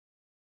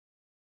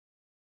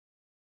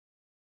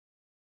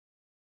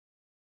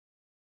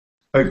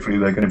hopefully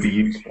they're going to be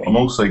useful. I'm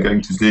also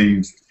going to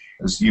do,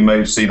 as you may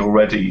have seen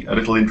already, a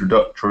little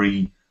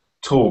introductory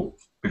talk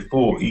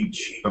before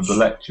each of the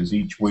lectures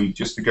each week,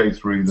 just to go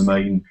through the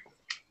main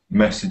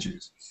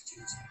messages.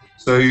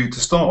 So to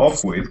start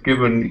off with,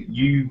 given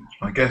you,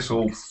 I guess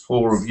all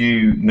four of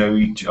you know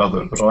each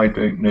other, but I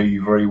don't know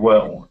you very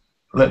well,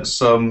 let's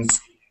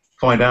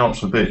find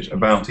out a bit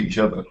about each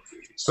other.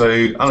 So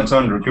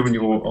Alexandra, given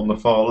you're on the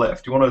far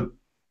left, do you want to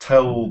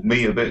tell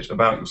me a bit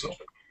about yourself?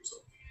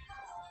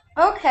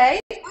 Okay.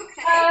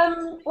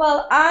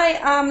 Well, I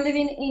am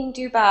living in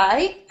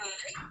Dubai.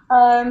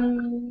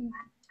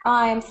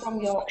 I am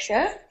from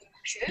Yorkshire.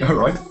 All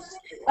right.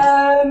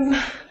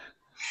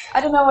 I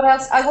don't know what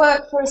else. I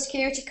work for a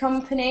security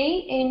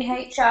company in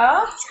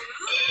HR.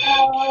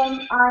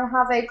 I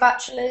have a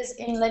bachelor's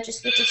in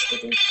legislative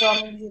studies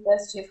from the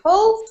University of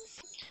Hull.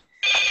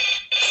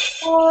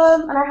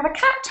 And I have a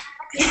cat.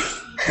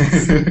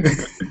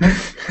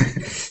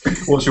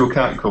 What's your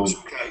cat called?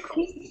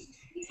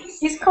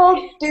 He's called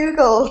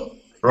Dougal.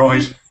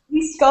 Right.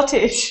 He's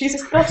Scottish. He's a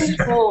Scottish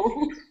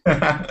bull.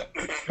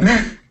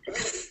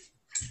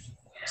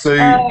 So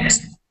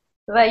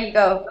there you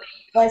go.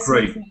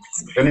 Great.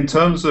 And in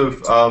terms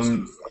of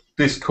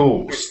this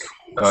course,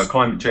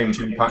 climate change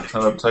impact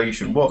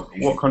adaptation,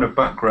 what kind of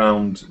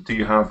background do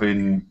you have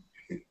in?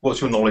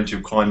 What's your knowledge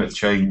of climate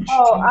change?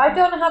 Oh, I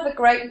don't have a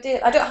great deal.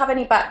 I don't have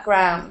any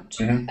background.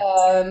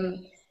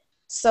 Mm-hmm.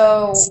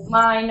 So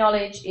my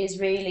knowledge is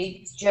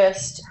really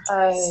just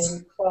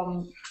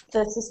from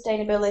the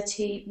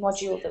sustainability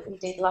module that we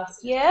did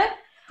last year.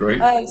 Great.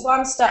 So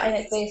I'm starting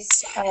at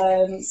this,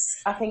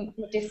 I think,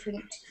 from a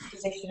different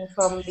position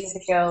from the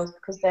other girls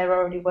because they're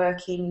already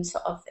working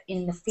sort of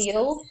in the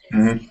field.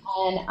 Mm-hmm.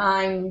 And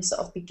I'm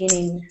sort of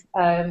beginning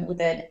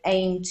with an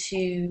aim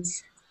to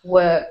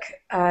work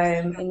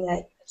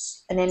in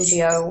an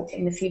NGO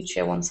in the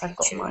future once I've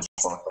got my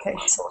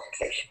qualification.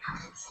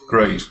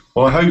 Great.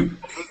 Well, I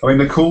mean,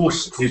 the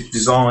course is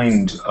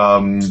designed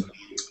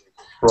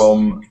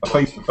from a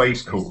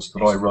face-to-face course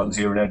that I run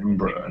here in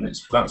Edinburgh, and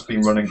that's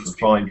been running for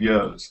 5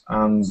 years.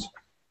 And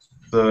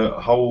the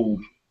whole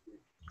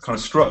kind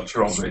of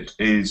structure of it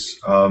is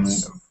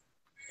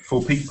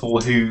for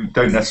people who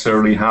don't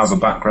necessarily have a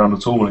background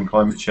at all in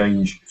climate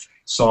change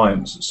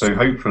science. So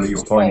hopefully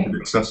you'll find it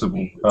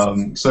accessible.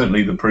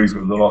 Certainly the proof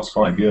of the last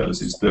 5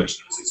 years is that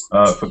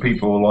for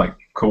people like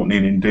Courtney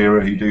and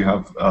Indira who do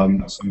have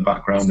some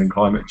background in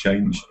climate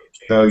change,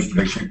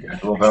 they should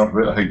get a lot out of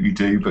it. I hope you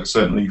do, but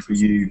certainly for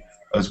you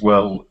as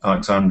well,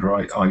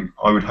 Alexandra,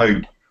 I would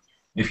hope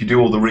if you do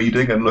all the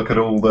reading and look at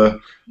all the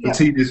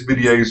tedious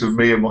videos of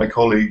me and my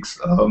colleagues,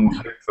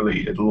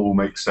 hopefully it'll all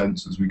make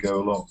sense as we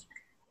go along.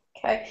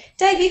 Okay.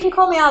 Dave, you can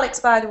call me Alex,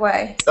 by the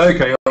way.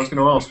 Okay, I was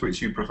going to ask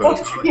which you prefer.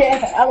 Oh,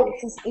 yeah,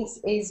 Alex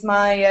is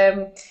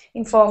my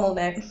informal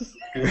name.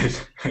 Good,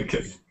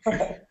 okay.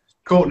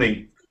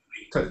 Courtney,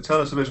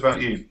 tell us a bit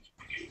about you.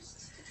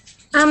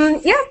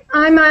 Yeah,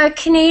 I'm a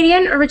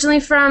Canadian, originally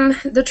from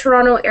the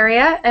Toronto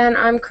area, and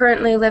I'm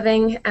currently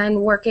living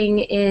and working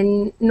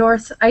in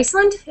North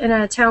Iceland in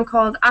a town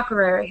called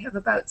Akureyri of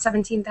about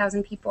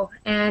 17,000 people.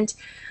 And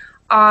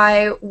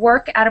I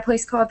work at a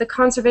place called the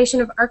Conservation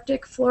of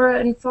Arctic Flora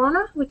and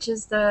Fauna, which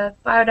is the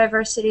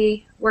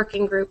biodiversity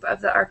working group of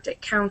the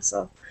Arctic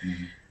Council.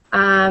 Mm-hmm.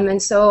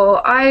 And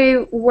so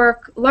I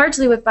work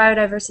largely with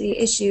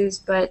biodiversity issues,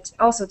 but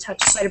also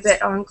touch quite a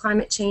bit on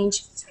climate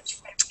change,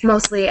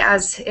 mostly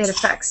as it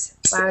affects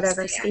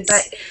biodiversity.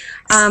 But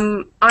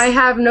I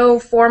have no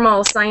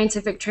formal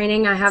scientific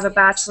training. I have a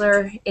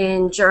bachelor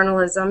in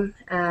journalism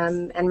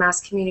and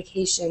mass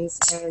communications,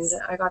 and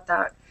I got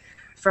that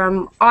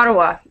from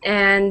Ottawa.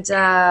 And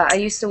I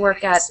used to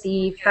work at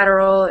the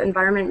Federal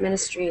Environment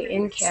Ministry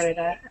in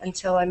Canada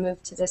until I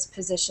moved to this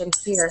position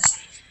here.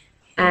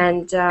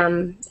 And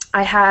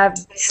I have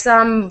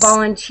some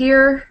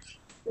volunteer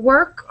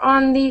work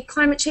on the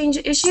climate change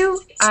issue.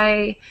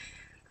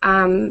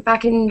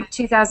 Back in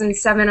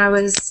 2007, I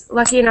was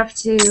lucky enough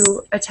to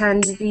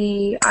attend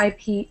the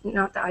the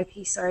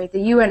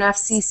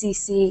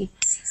UNFCCC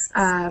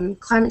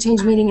climate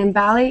change meeting in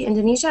Bali,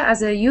 Indonesia,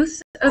 as a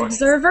youth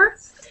observer.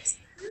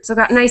 So I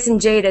got nice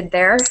and jaded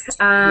there.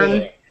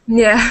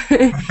 Yeah.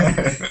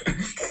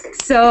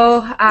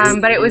 So,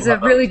 but it was a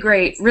really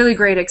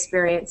great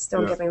experience.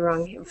 Don't get me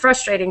wrong.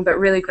 Frustrating, but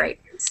really great.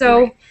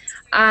 So,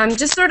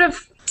 just sort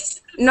of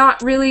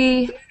not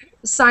really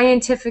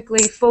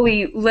scientifically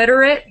fully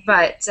literate,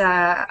 but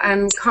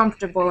I'm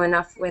comfortable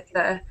enough with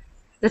the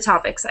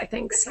topics, I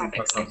think. So.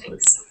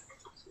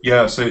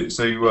 Yeah, so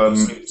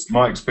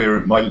my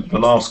experience, the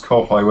last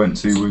COP I went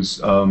to was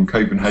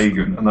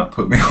Copenhagen, and that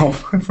put me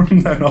off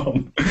from then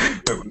on.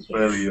 It was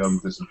fairly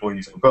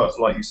disappointing. But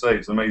like you say,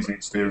 it's an amazing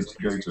experience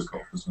to go to a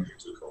COP, isn't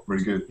it?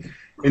 Really good.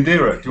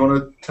 Indira, do you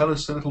want to tell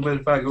us a little bit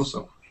about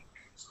yourself?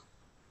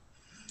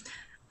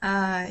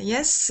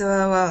 Yes,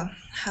 well,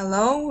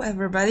 hello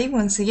everybody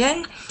once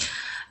again.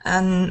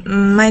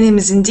 My name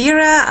is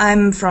Indira.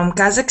 I'm from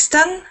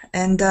Kazakhstan,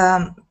 and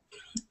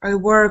I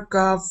work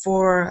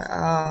for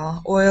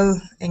oil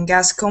and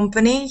gas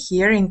company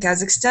here in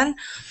Kazakhstan.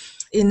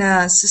 in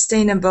a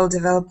sustainable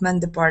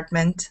development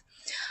department.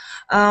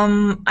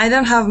 I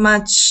don't have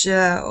much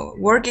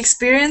work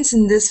experience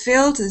in this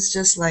field. It's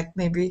just like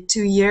maybe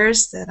 2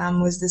 years that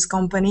I'm with this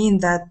company in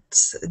that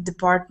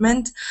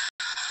department.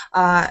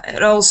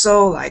 It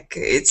also, like,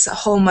 it's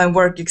all my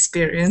work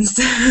experience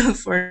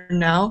for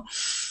now.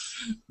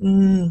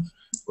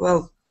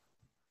 Well,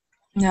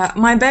 yeah,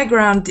 my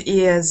background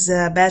is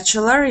a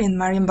bachelor in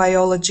marine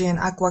biology and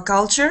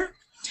aquaculture.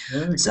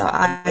 So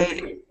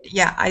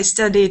I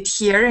studied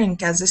here in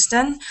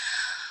Kazakhstan.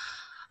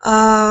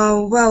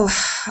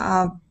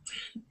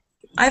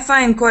 I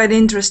find quite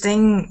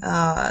interesting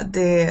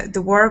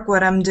the work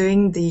what I'm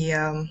doing,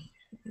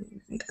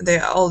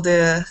 all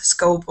the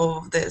scope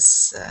of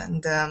this,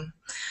 and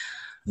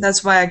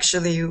that's why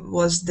actually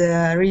was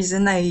the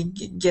reason I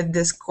get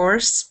this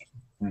course.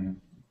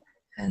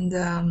 And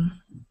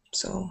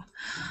so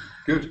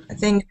good. I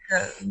think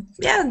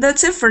yeah,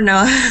 that's it for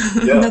now.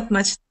 Yeah. Not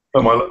much.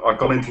 Oh, I've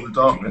gone into the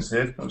darkness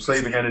here. I'm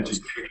saving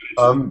energy.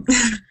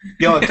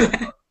 Yeah,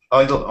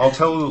 I'll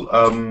tell.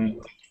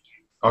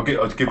 I'll give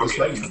a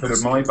bit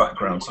of my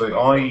background. So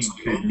I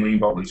did marine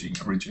biology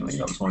originally.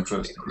 That was my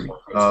first degree,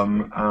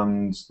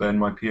 and then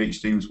my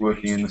PhD was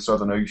working in the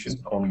Southern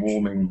Ocean on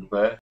warming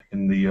there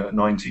in the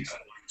 90s.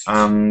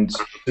 And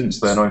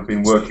since then, I've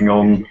been working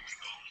on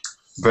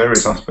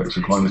various aspects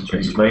of climate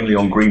change, mainly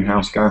on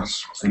greenhouse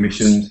gas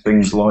emissions,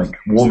 things like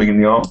warming in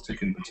the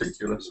Arctic in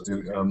particular.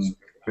 So, of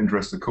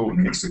interest to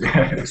Courtney, it's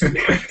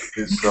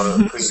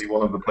clearly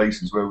one of the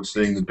places where we're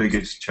seeing the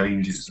biggest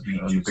changes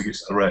and the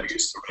biggest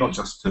threats, not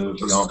just to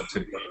the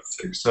Arctic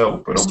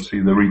itself, but obviously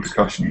the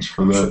repercussions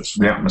for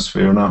the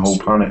atmosphere and our whole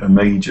planet are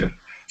major.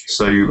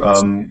 So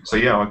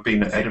yeah, I've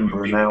been at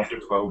Edinburgh now for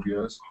 12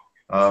 years.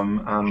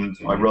 And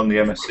I run the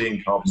MSc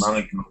in carbon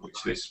management,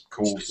 which this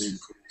course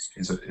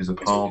is a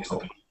part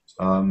of.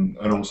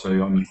 And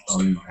also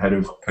I'm head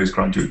of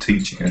postgraduate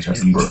teaching at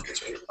Edinburgh.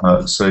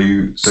 So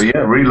yeah,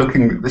 really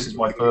looking. This is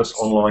my first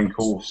online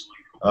course.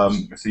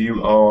 So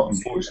you are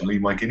unfortunately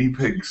my guinea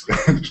pigs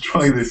to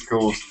try this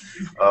course.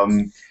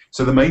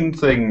 So the main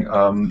thing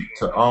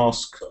to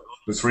ask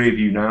the three of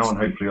you now, and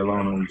hopefully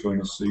Alana will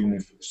join us soon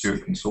if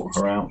Stuart can sort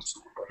her out,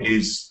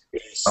 is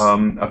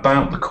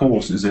about the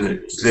course as it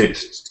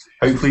exists.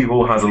 Hopefully you've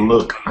all had a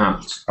look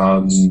at,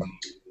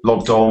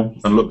 logged on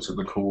and looked at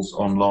the course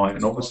online,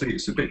 and obviously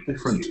it's a bit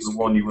different to the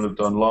one you would have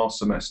done last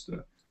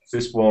semester.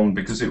 This one,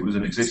 because it was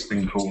an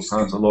existing course,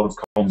 has a lot of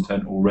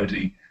content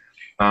already,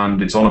 and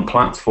it's on a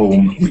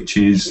platform which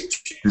is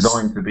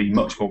designed to be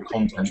much more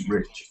content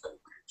rich.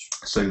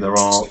 So there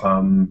are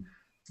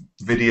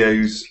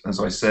videos, as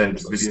I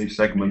said, video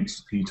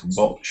segments for you to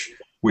watch,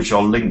 which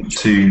are linked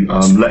to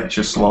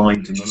lecture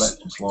slides, and the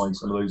lecture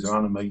slides, some of those are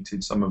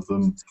animated, some of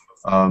them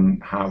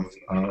have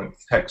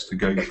text to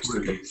go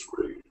through.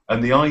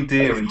 And the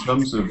idea in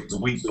terms of the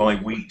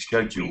week-by-week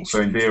schedule,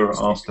 so Indira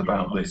asked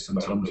about this in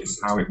terms of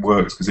how it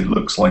works, because it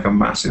looks like a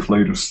massive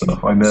load of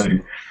stuff, I know.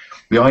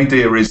 The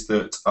idea is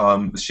that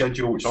the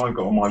schedule, which I've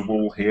got on my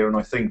wall here, and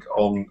I think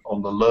on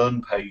the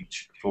Learn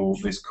page for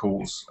this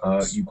course,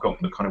 you've got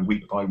the kind of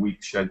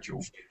week-by-week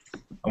schedule.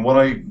 And what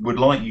I would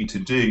like you to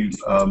do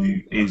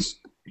is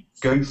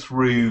go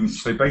through,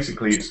 so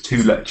basically it's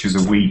 2 lectures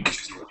a week.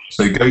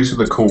 So go to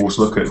the course,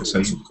 look at,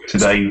 so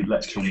today,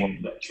 lecture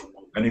 1.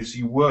 And if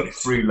you work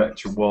through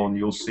lecture 1,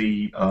 you'll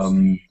see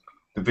the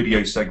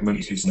video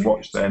segments. You can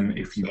watch them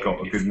if you've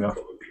got a good enough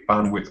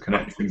bandwidth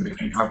connection, but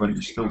if you haven't,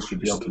 you still should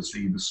be able to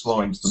see the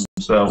slides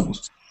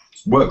themselves.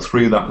 Work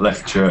through that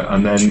lecture,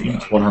 and then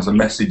each one has a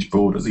message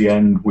board at the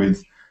end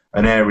with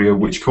an area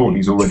which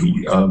Courtney's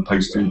already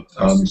posted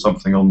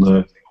something on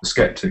the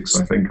skeptics,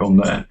 I think, on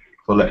there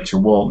for lecture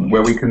 1,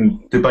 where we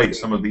can debate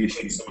some of the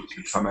issues which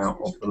have come out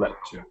of the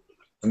lecture.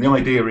 And the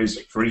idea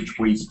is for each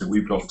week that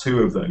we've got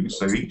 2 of those.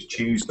 So each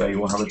Tuesday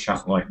we'll have a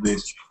chat like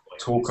this,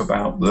 talk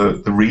about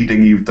the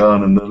reading you've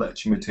done and the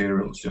lecture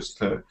materials, just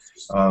to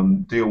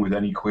deal with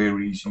any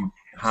queries you've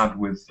had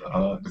with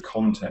the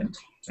content,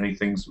 any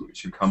things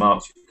which have come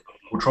up.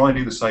 We'll try and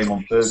do the same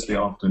on Thursday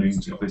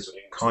afternoons if this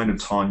kind of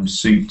time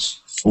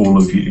suits all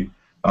of you,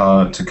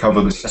 to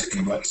cover the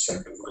second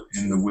lecture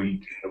in the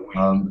week.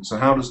 So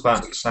how does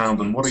that sound,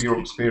 and what are your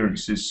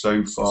experiences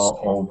so far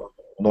of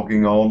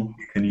logging on?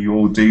 Can you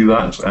all do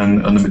that,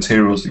 and the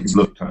materials that you've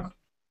looked at?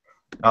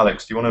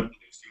 Alex, do you want to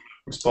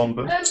respond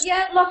first?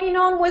 Yeah, logging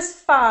on was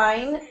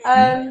fine.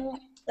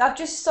 I've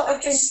just sort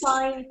of been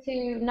trying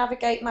to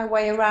navigate my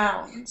way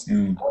around.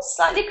 I was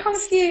slightly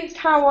confused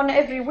how on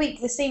every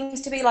week there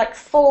seems to be like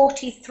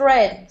 40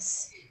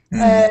 threads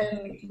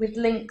with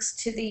links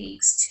to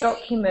the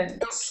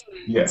documents.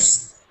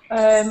 Yes.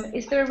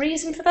 Is there a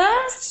reason for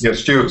that? Yeah,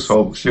 Stuart's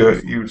fault.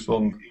 Stuart, you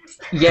respond.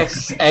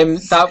 Yes,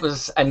 that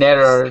was an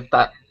error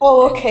that.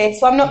 Oh, okay.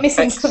 So I'm not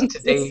missing something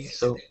today.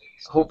 So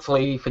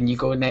hopefully, when you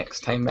go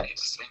next time,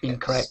 it's been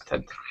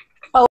corrected.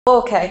 Oh,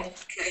 okay.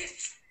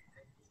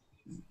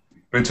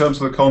 In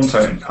terms of the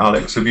content,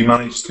 Alex, have you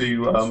managed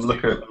to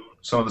look at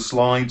some of the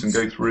slides and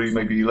go through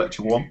maybe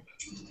lecture 1?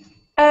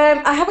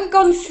 I haven't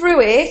gone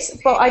through it,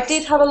 but I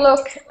did have a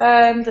look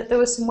that there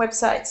were some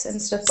websites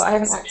and stuff, but I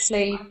haven't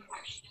actually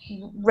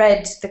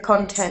read the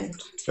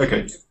content.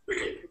 Okay.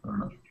 Fair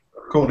enough.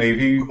 Courtney,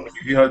 have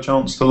you had a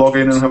chance to log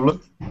in and have a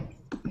look?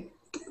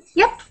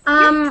 Yep.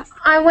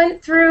 I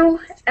went through,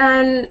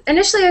 and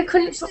initially I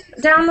couldn't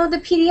download the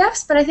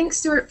PDFs, but I think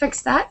Stuart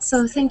fixed that,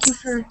 so thank you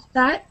for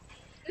that.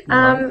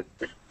 And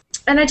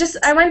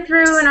I went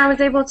through and I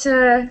was able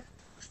to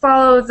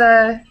follow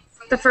the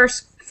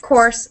first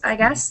course, I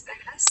guess,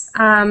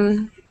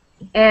 and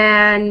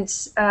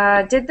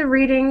did the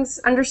readings,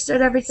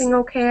 understood everything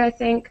okay, I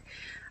think.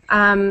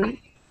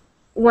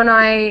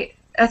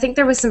 I think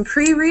there was some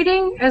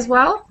pre-reading as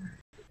well.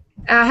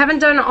 I haven't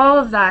done all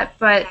of that,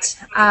 but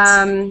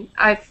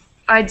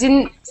I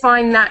didn't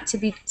find that to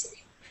be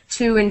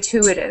too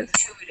intuitive.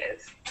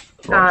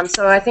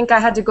 So I think I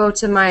had to go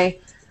to my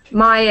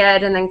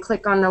ed and then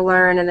click on the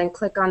learn and then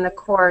click on the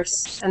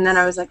course, and then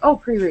I was like, oh,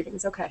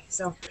 pre-readings, okay.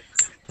 So.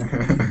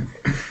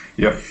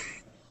 Yep.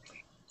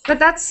 But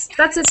that's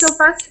it so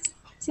far.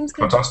 Seems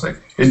good.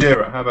 Fantastic.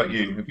 Indira, how about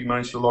you? Have you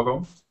managed to log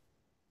on?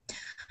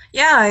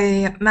 Yeah,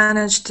 I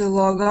managed to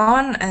log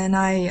on, and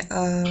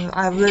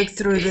I've looked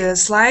through the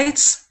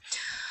slides.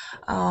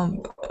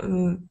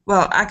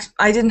 Well,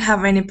 I didn't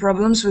have any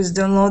problems with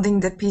downloading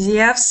the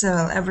PDF,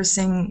 so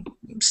everything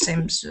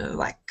seems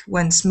like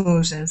went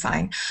smooth and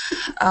fine.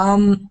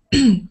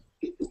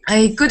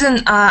 I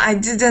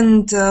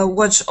didn't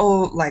watch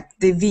all like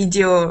the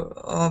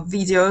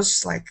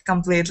videos like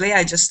completely.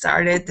 I just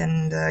started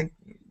and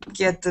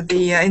get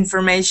the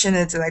information.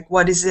 It's like,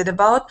 what is it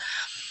about?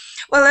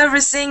 Well,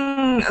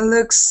 everything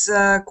looks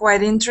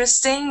quite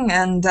interesting,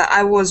 and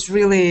I was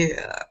really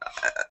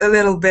a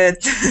little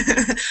bit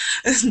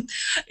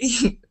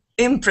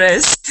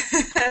impressed,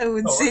 I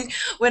would say,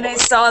 when I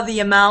saw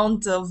the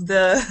amount of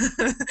the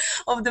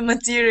of the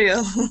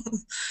material.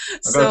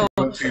 So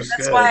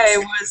that's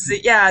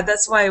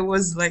why I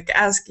was like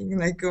asking,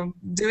 like,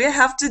 do we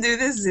have to do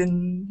this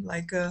in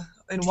like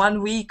in 1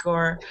 week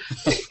or?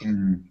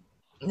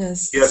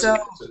 Yes.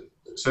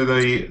 So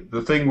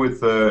the thing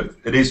with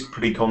it is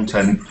pretty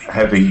content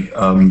heavy,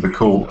 the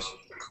course.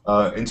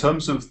 In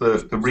terms of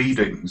the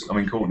readings, I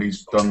mean,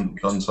 Courtney's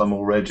done some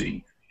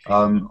already.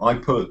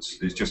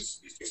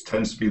 It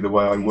tends to be the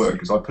way I work,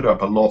 because I put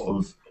up a lot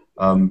of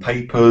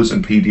papers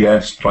and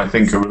PDFs that I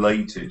think are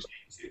related,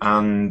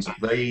 and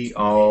they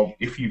are,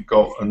 if you've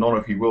got, and none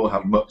of you will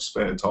have much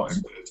spare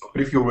time,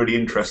 but if you're really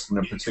interested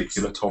in a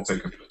particular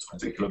topic, a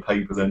particular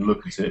paper, then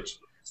look at it.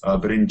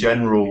 But in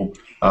general,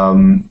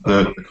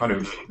 the kind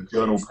of the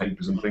journal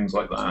papers and things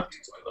like that,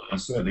 I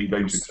certainly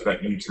don't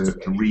expect you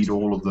to read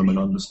all of them and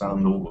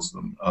understand all of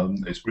them.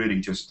 It's really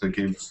just to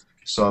give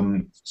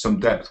some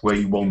depth where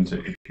you want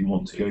it, if you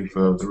want to go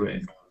further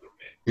in.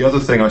 The other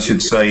thing I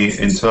should say,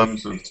 in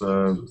terms of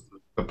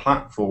the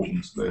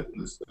platforms, the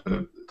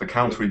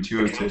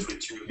counterintuitive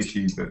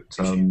issue that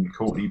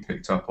Courtney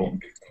picked up on,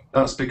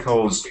 that's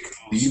because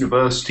the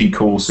university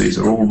courses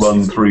are all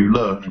run through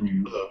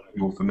Learn.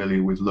 You're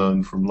familiar with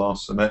Learn from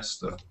last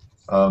semester.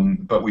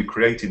 But we've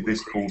created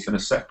this course in a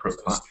separate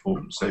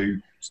platform. So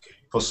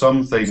for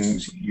some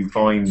things, you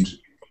find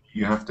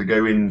you have to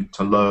go in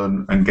to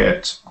Learn and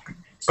get,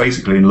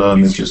 basically in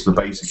Learn, there's just the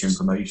basic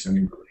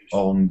information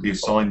on the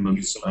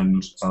assignments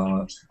and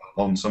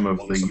on some of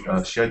the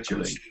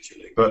scheduling.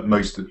 But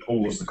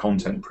all of the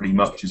content pretty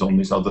much is on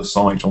this other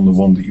site, on the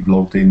one that you've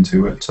logged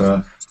into at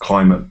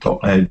climate.ed.ac.uk.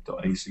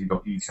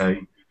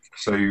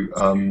 So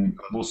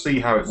we'll see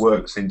how it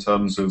works in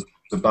terms of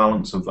the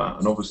balance of that.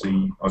 And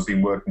obviously, I've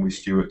been working with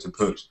Stuart to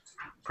put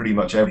pretty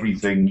much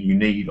everything you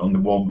need on the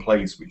one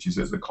place, which is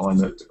at the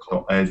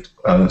climate.ed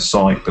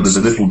site. But there's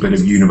a little bit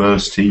of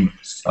university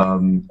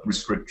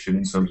restriction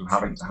in terms of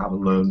having to have a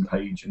Learn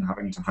page and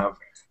having to have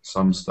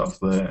some stuff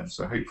there.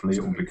 So hopefully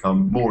it will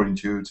become more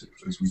intuitive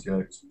as we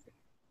go.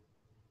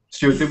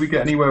 Stuart, did we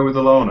get anywhere with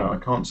Alana? I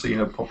can't see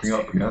her popping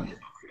up yet.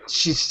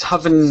 She's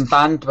having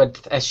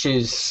bandwidth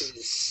issues,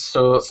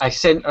 so I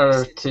sent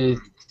her to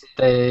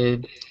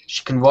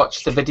she can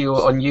watch the video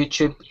on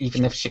YouTube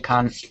even if she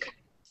can't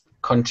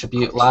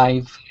contribute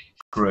live.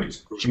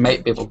 Great. She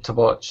might be able to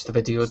watch the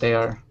video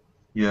there.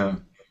 Yeah.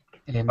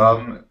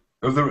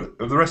 Of the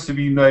rest of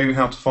you know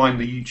how to find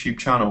the YouTube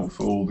channel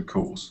for the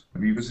course?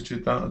 Have you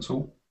visited that at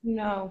all?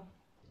 No.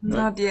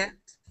 Not yet.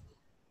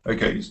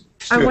 Okay.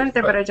 Stuart, I went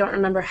there, but I don't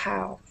remember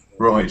how.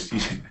 Right.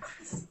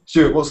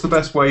 Stuart, what's the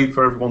best way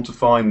for everyone to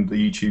find the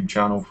YouTube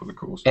channel for the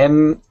course?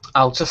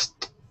 I'll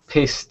just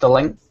paste the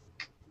link.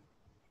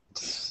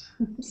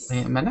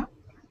 Wait a minute.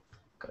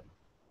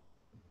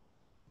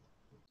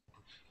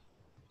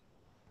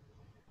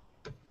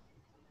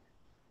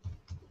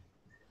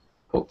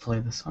 Hopefully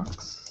this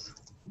works.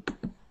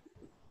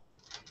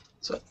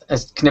 So,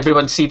 can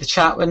everyone see the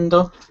chat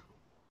window?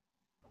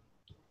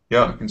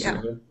 Yeah, I can see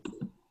it here.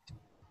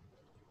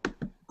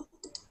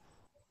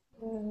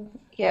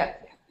 Yeah.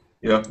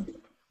 Yeah.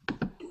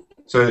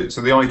 So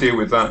the idea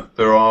with that,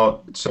 there are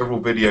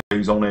several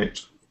videos on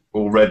it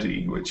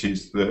already, which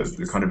is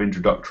the kind of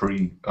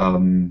introductory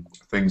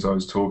things I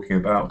was talking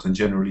about, and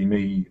generally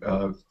me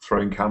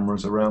throwing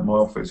cameras around my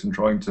office and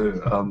trying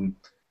to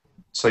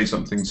say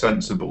something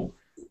sensible.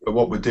 But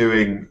what we're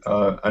doing,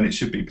 and it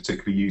should be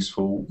particularly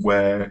useful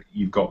where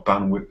you've got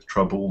bandwidth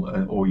trouble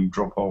or you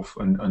drop off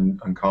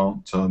and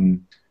can't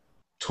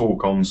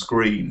talk on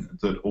screen,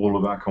 that all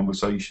of our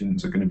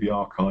conversations are going to be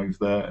archived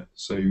there.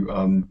 So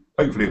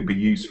hopefully it'll be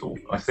useful.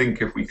 I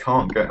think if we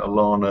can't get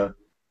Alana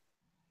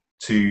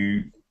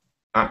to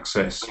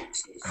access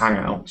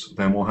Hangouts,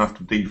 then we'll have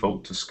to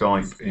default to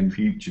Skype in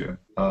future.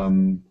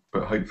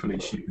 But hopefully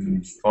she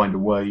can find a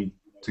way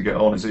to get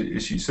on.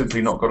 Is she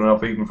simply not got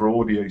enough even for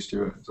audio,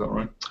 Stuart? Is that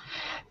right?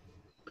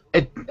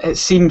 It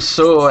seems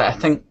so. I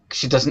think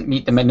she doesn't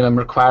meet the minimum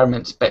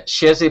requirements, but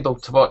she is able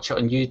to watch it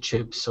on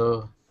YouTube,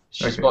 so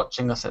she's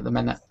watching us at the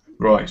minute.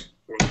 Right.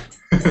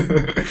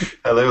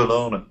 Hello,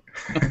 Alana.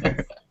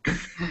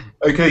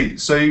 Okay,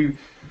 so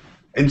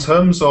in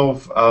terms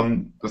of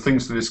the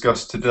things to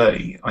discuss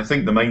today, I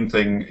think the main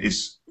thing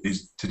is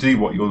to do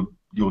what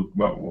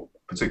well,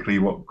 particularly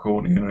what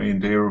Courtney and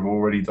India have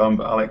already done.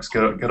 But Alex,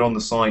 get on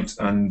the site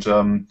and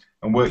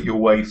work your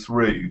way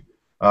through.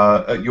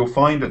 You'll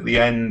find at the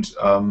end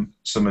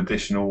some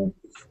additional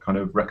kind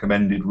of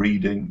recommended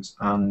readings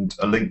and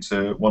a link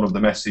to one of the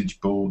message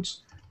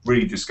boards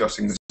really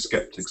discussing the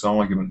skeptics'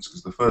 arguments,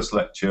 because the first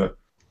lecture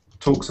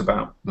talks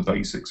about the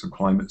basics of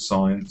climate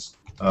science,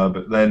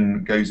 but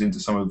then goes into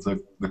some of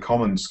the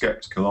common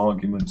skeptical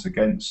arguments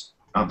against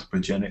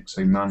anthropogenic,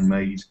 so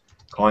man-made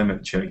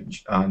climate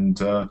change. And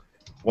the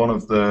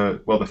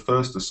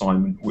first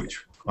assignment,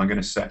 which I'm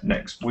going to set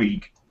next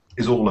week,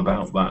 is all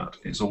about that.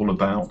 It's all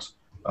about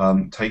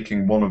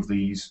taking one of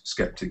these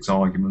skeptics'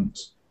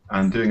 arguments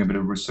and doing a bit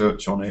of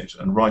research on it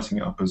and writing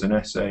it up as an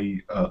essay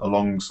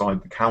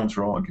alongside the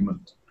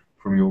counter-argument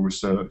from your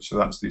research. So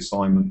that's the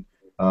assignment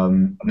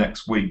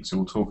next week, so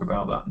we'll talk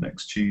about that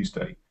next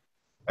Tuesday.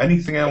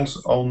 Anything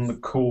else on the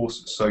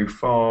course so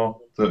far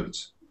that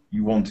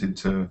you wanted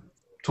to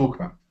talk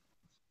about?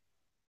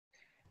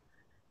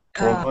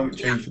 Climate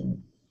change.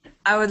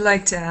 I would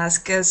like to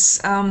ask us,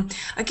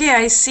 okay,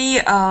 I see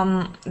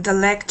the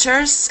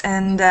lectures,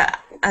 and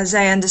as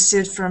I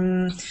understood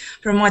from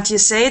what you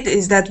said,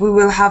 is that we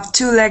will have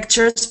 2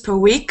 lectures per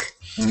week.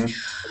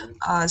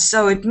 Mm-hmm.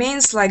 So it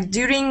means like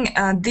during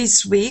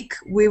this week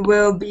we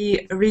will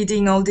be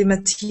reading all the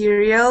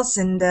materials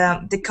and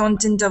the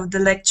content of the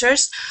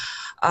lectures.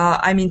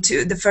 I mean,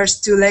 the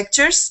first 2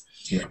 lectures.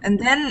 Yeah. And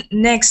then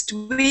next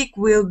week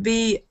we'll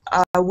be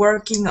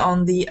working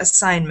on the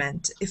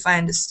assignment, if I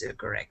understood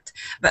correct.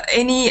 But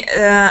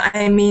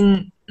I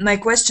mean, my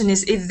question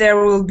is if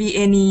there will be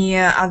any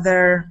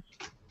other,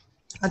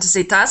 how to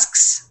say,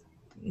 tasks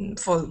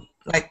for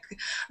like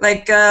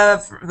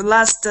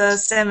last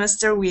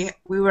semester we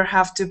will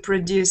have to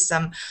produce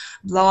some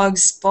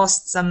blogs,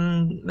 post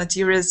some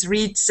materials,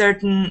 read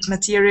certain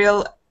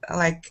material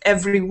like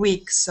every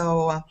week.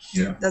 So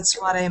yeah, that's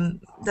what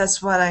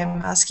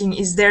I'm asking.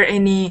 Is there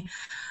any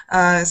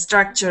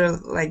structure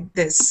like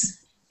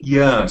this?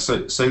 Yeah. So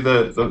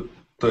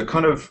the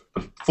kind of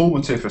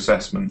formative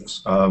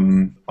assessments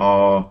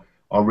are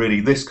really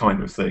this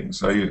kind of thing.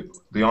 So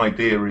the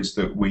idea is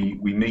that we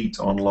meet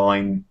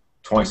online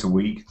twice a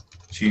week,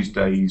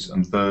 Tuesdays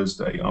and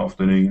Thursday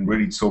afternoon,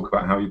 really to talk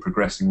about how you're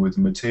progressing with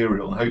the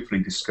material and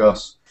hopefully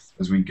discuss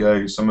as we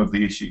go some of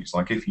the issues.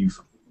 Like if you've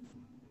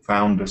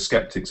found a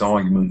skeptic's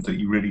argument that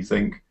you really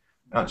think,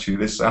 actually,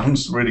 this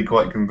sounds really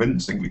quite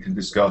convincing, we can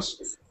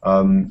discuss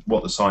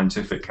what the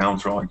scientific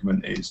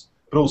counter-argument is,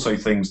 but also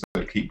things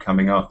that keep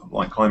coming up,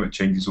 like climate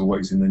change is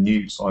always in the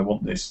news. So I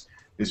want this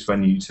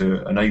venue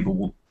to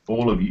enable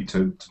all of you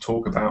to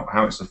talk about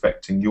how it's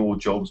affecting your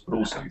jobs, but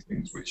also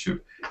things which have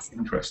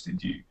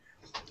interested you.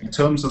 In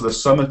terms of the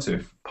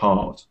summative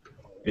part,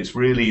 it's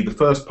really, the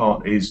first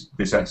part is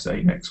this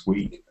essay next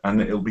week,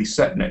 and it'll be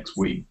set next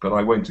week, but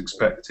I won't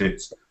expect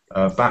it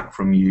back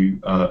from you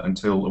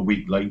until a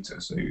week later,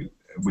 so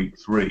week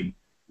 3.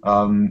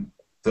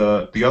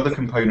 The other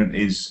component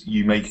is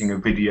you making a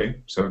video,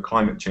 so a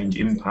climate change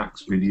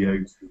impacts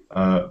video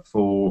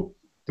for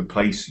the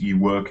place you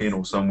work in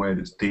or somewhere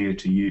that's dear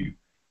to you.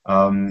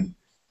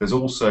 There's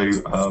also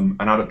an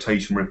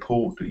adaptation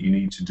report that you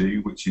need to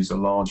do, which is a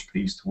large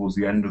piece towards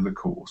the end of the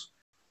course.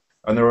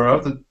 And there are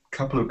other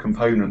couple of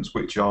components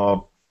which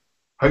are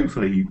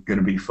hopefully going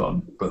to be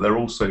fun, but they're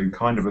also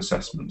kind of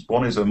assessments.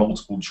 One is a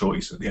multiple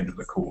choice at the end of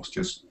the course,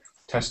 just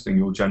testing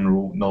your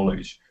general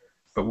knowledge.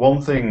 But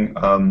one thing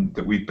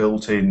that we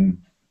built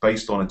in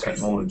based on a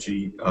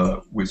technology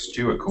with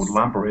Stuart called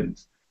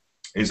Labyrinth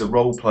is a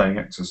role-playing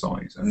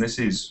exercise. And this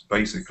is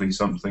basically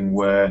something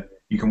where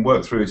you can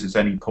work through it at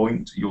any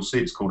point. You'll see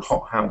it's called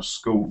Hot House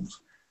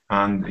Schools,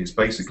 and it's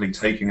basically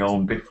taking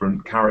on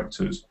different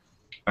characters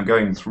and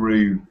going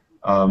through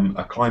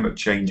a climate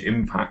change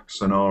impact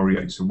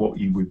scenario. So what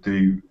you would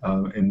do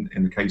in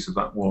the case of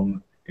that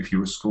one, if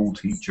you're a school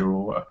teacher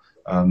or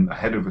a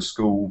head of a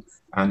school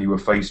and you were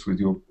faced with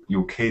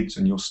your kids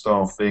and your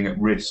staff being at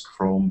risk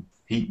from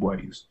heat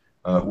waves,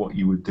 what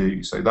you would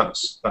do. So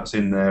that's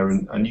in there,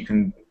 and you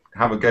can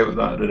have a go at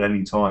that at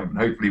any time. And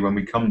hopefully when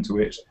we come to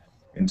it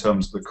in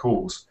terms of the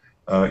course,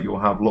 you'll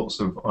have lots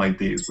of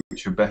ideas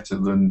which are better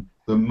than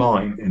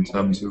mine in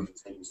terms of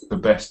the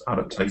best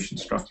adaptation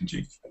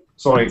strategy.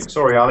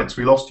 Sorry, Alex,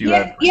 we lost you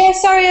there. Yeah,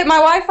 sorry, my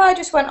Wi-Fi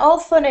just went all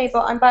funny,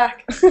 but I'm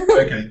back.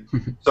 Okay,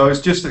 so I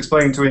was just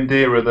explaining to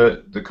Indira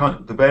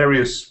the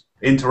various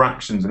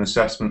interactions and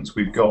assessments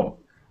we've got.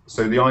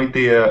 So the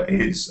idea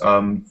is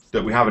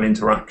that we have an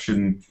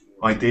interaction,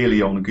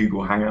 ideally on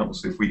Google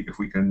Hangouts, if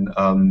we can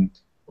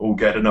all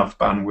get enough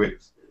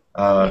bandwidth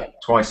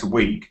twice a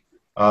week.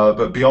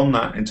 But beyond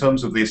that, in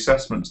terms of the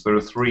assessments, there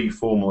are 3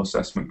 formal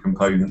assessment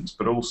components,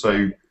 but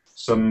also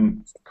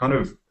some kind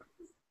of,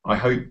 I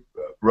hope,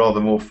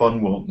 rather more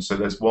fun ones. So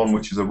there's one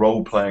which is a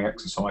role-playing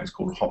exercise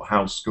called Hot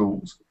House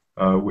Schools,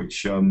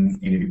 which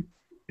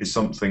is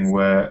something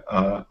where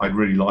I'd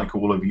really like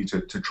all of you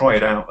to try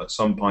it out at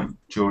some point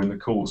during the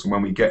course. And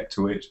when we get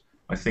to it,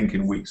 I think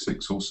in week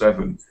 6 or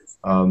 7,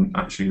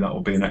 actually that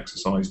will be an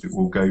exercise that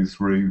we'll go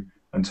through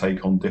and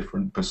take on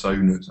different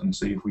personas and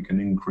see if we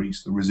can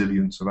increase the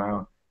resilience of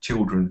our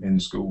children in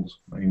schools,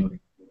 mainly.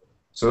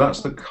 So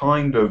that's the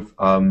kind of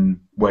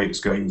way it's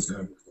going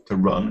to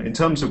run. In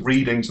terms of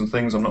readings and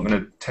things, I'm not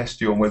going to test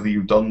you on whether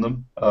you've done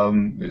them.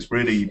 It's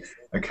really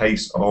a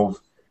case of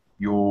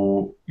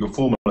your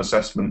formal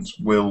assessments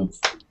will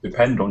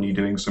depend on you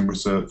doing some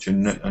research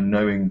and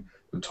knowing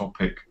the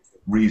topic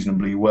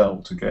reasonably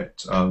well to get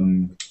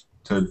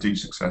to do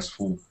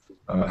successful,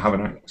 have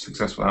a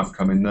successful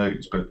outcome in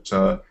those. But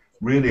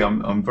really,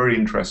 I'm very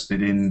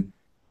interested in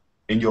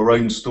your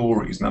own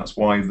stories, and that's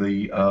why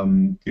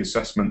the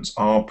assessments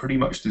are pretty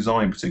much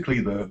designed,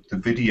 particularly the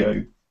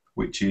video,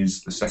 which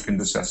is the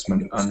second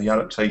assessment, and the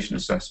adaptation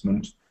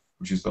assessment,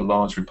 which is the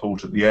large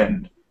report at the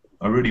end.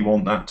 I really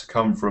want that to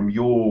come from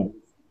your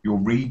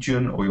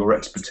region or your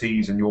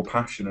expertise and your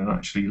passion, and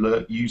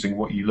actually using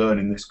what you learn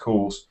in this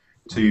course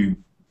to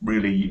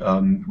really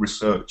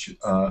research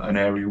an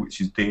area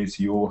which is dear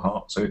to your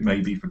heart. So it may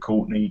be for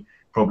Courtney,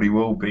 probably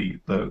will be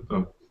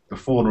the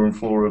fauna and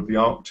flora of the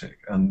Arctic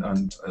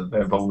and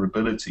their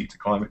vulnerability to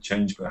climate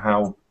change, but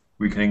how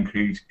we can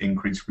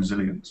increase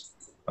resilience.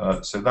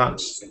 So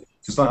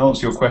does that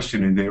answer your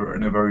question, Indira,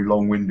 in a very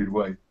long-winded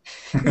way?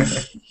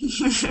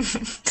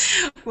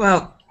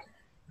 Well,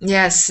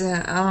 yes.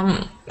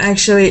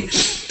 Actually,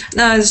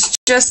 no. It's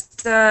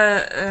just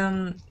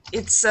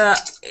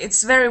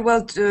it's very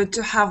well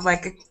to have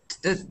like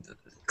a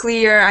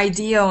clear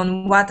idea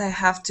on what I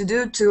have to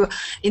do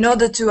in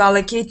order to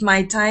allocate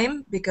my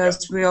time,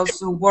 because we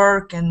also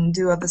work and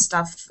do other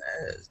stuff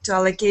to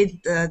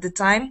allocate the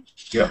time.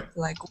 Yeah.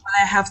 Like what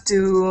I have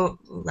to,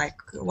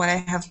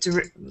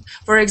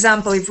 for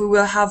example, if we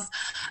will have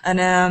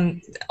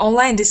an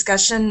online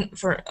discussion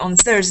on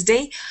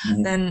Thursday,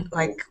 then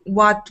like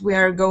what we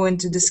are going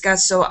to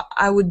discuss. So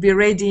I would be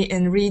ready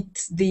and read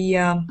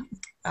the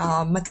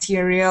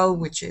material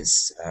which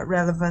is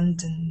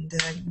relevant and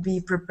be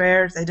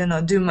prepared. I don't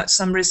know, do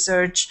some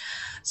research.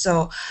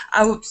 So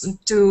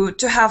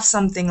to have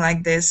something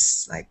like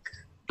this, like.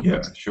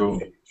 Yeah,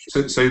 sure.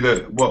 So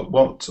that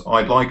what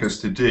I'd like us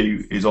to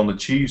do is on the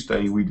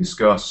Tuesday we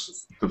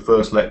discuss the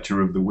first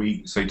lecture of the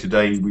week. So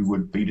today we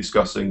would be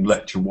discussing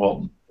lecture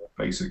 1,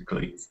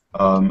 basically,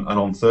 and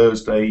on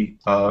Thursday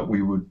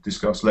we would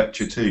discuss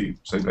lecture 2.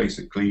 So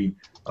basically,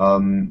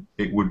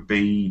 it would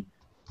be,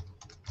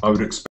 I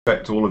would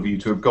expect all of you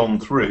to have gone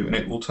through, and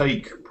it will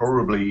take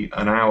probably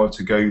an hour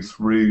to go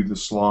through the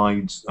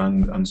slides,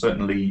 and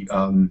certainly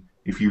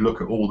if you look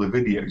at all the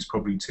videos,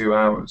 probably 2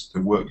 hours to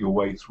work your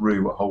way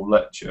through a whole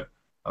lecture.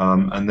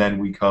 And then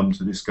we come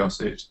to discuss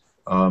it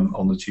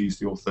on the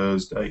Tuesday or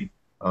Thursday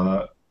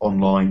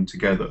online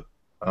together.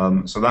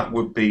 So that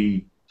would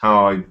be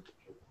how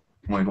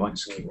my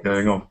lights keep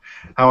going off.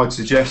 How I'd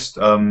suggest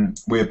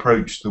we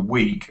approach the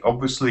week.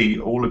 Obviously,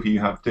 all of you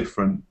have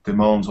different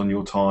demands on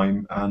your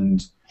time,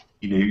 and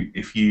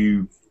if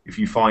you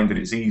find that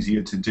it's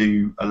easier to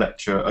do a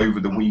lecture over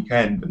the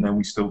weekend and then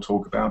we still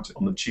talk about it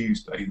on the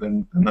Tuesday,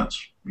 then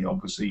that's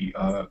obviously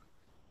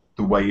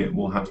the way it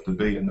will have to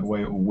be and the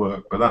way it will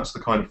work. But that's the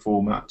kind of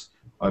format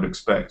I'd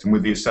expect. And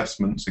with the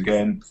assessments,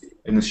 again,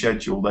 in the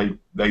schedule,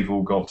 they've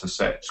all got a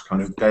set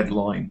kind of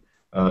deadline.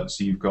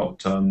 So you've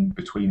got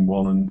between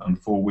 1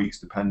 and 4 weeks,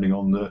 depending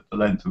on the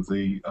length of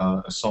the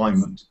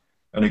assignment.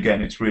 And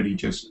again, it's really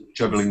just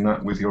juggling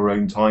that with your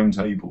own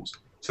timetables.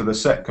 So the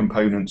set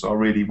components are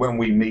really, when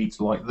we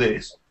meet like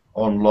this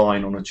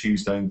online on a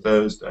Tuesday and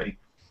Thursday,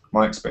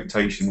 my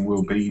expectation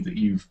will be that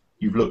you've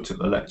looked at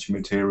the lecture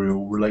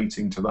material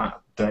relating to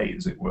that day,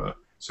 as it were,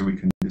 so we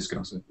can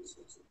discuss it.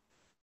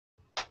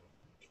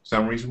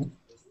 Sound reasonable?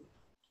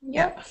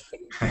 Yep.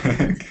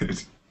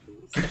 Good.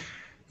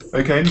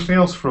 Okay, anything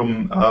else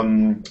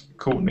from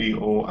Courtney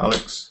or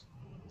Alex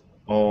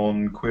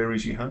on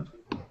queries you have?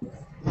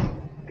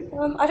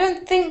 I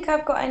don't think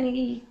I've got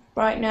any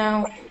right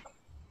now.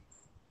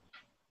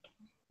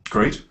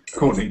 Great.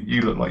 Courtney,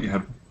 you look like you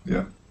had,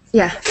 yeah.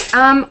 Yeah.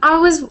 I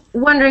was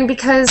wondering,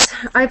 because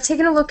I've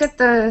taken a look at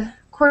the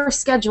course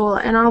schedule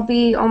and I'll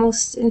be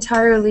almost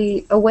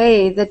entirely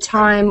away the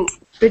time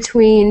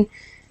between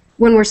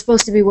when we're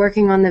supposed to be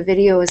working on the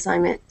video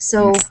assignment.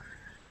 So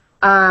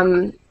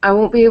I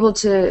won't be able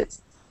to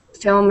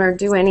film or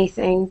do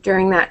anything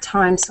during that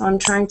time, so I'm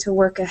trying to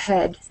work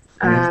ahead.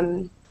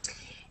 And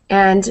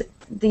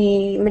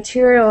the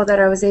material that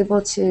I was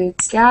able to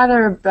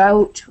gather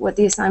about what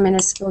the assignment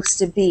is supposed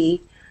to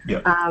be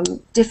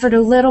differed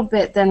a little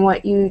bit than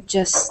what you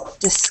just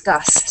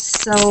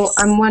discussed. So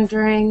I'm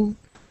wondering,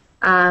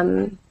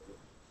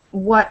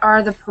 what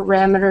are the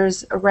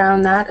parameters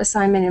around that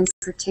assignment in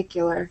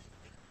particular?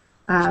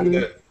 Have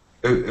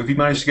you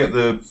managed to get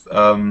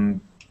the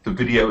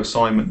video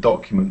assignment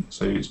document?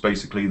 So it's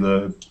basically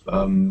the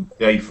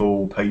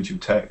A4 page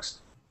of text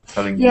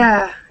telling you.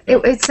 Yeah,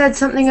 it said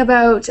something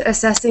about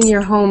assessing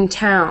your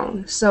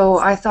hometown. So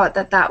I thought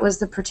that that was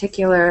the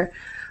particular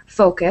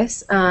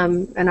focus.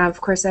 And of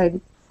course,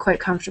 I'm quite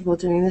comfortable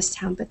doing this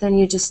town. But then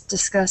you just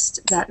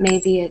discussed that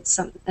maybe it's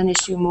an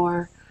issue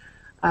more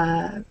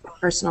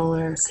personal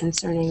or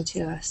concerning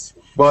to us.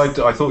 Well,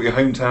 I thought your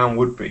hometown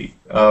would be.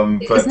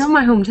 But it's not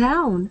my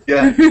hometown.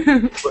 Yeah.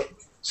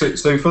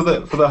 So for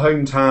the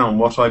hometown,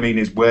 what I mean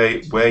is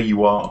where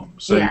you are.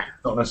 So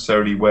not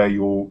necessarily where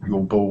you're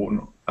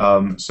born.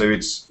 So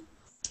it's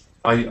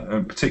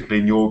particularly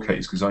in your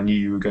case, because I knew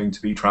you were going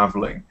to be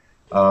travelling.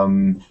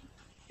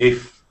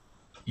 If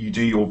you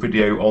do your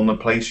video on the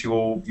place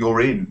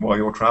you're in while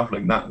you're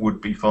travelling, that would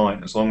be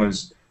fine, as long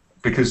as,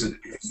 because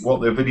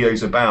what the video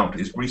is about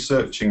is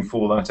researching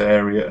for that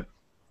area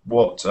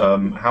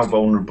how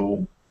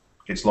vulnerable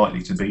it's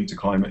likely to be to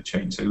climate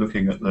change. So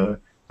looking at the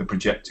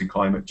projected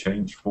climate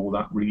change for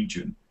that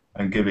region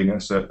and giving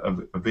us a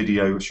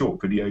short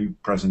video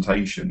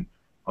presentation,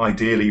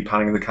 ideally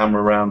panning the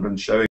camera around and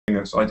showing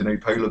us, I don't know,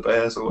 polar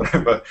bears or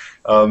whatever,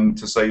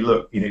 to say,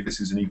 look, this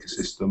is an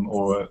ecosystem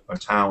or a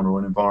town or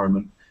an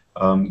environment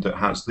that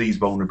has these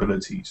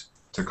vulnerabilities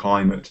to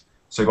climate.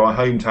 So by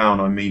hometown,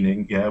 I'm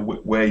meaning,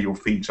 where your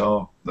feet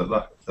are at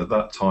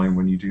that time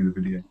when you do the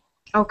video.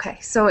 Okay,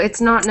 so it's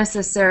not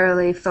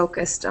necessarily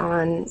focused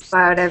on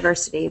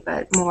biodiversity,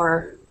 but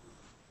more,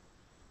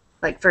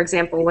 like, for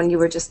example, when you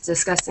were just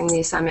discussing the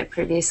assignment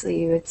previously,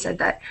 you had said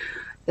that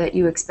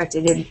you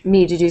expected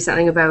me to do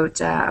something about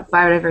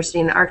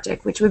biodiversity in the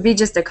Arctic, which would be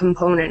just a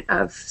component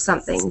of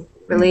something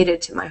related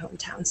to my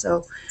hometown.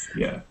 So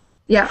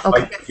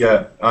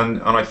okay.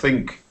 And I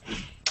think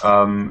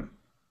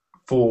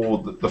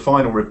for the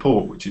final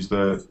report, which is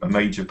a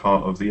major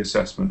part of the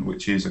assessment,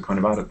 which is a kind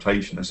of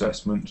adaptation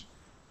assessment,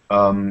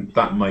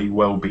 that may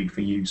well be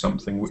for you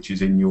something which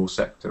is in your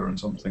sector and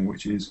something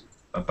which is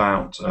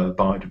about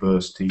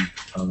biodiversity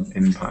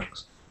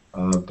impacts.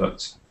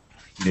 But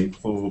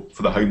for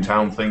the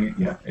hometown thing,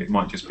 it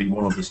might just be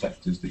one of the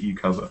sectors that you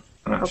cover.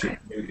 And actually,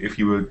 if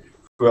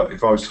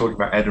I was talking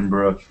about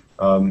Edinburgh,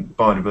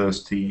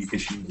 biodiversity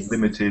issues are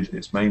limited.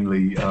 It's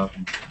mainly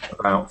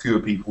about fewer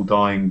people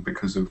dying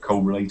because of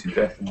cold-related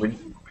death in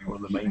winter. Would be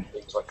one of the main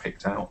things I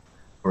picked out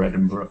for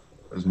Edinburgh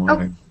as my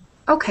home.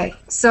 Okay,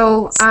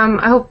 so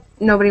I hope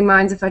nobody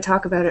minds if I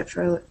talk about it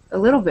for a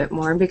little bit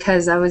more,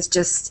 because I was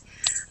just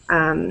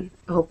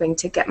hoping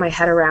to get my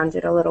head around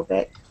it a little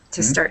bit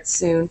to start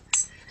soon.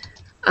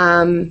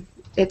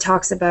 It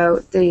talks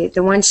about, the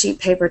one sheet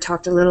paper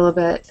talked a little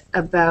bit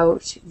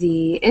about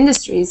the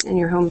industries in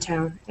your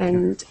hometown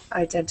and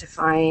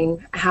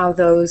identifying how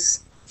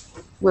those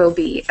will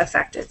be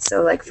affected.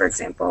 So, like, for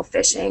example,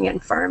 fishing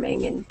and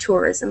farming and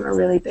tourism are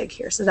really big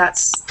here. So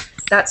that's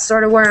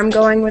sort of where I'm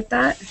going with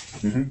that.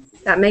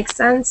 That makes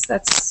sense?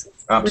 That's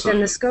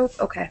within the scope?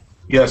 Okay.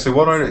 Yeah, so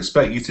what I'd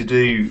expect you to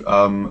do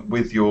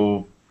with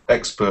your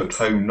expert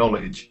home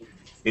knowledge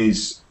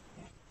is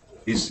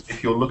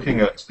if you're looking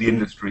at the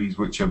industries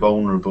which are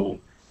vulnerable,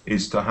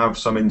 is to have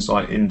some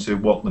insight into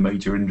what the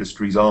major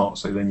industries are.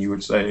 So then you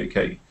would say,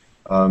 okay,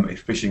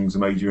 if fishing's a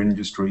major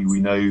industry,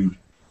 we know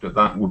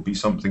that would be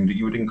something that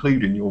you would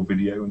include in your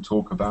video and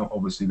talk about.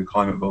 Obviously, the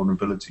climate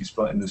vulnerabilities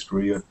for that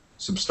industry are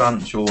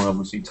substantial and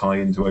obviously tie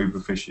into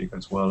overfishing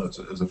as well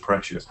as a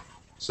pressure.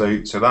 So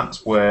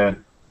that's where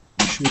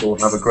you should all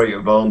have a great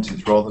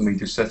advantage, rather than me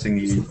just setting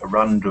you a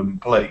random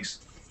place,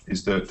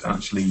 is that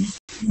actually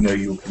you know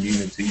your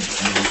community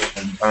and your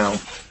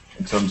hometown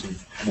in terms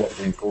of what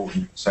the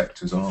important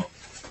sectors are.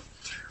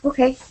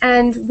 Okay,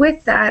 and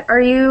with that,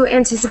 are you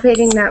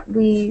anticipating that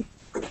we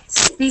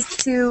speak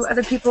to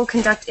other people,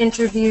 conduct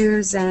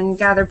interviews, and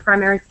gather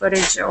primary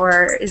footage,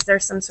 or is there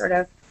some sort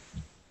of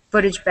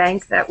footage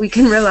bank that we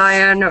can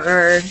rely on,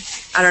 or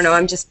I don't know,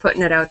 I'm just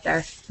putting it out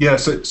there? Yeah,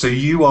 so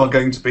you are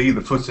going to be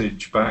the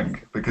footage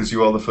bank because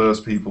you are the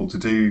first people to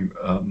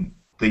do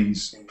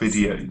these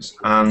videos.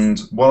 And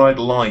what I'd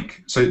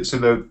like, so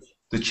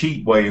the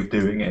cheap way of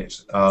doing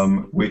it,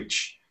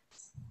 which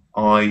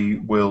I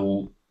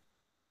will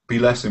be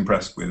less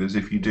impressed with, is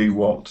if you do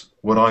what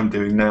I'm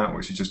doing now,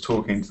 which is just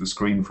talking to the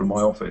screen from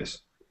my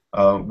office.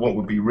 What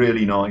would be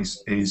really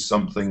nice is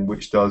something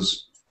which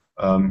does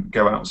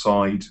go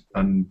outside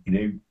and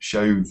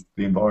show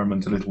the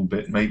environment a little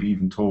bit, maybe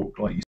even talk,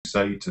 like you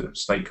say, to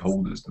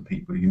stakeholders, the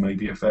people who may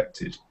be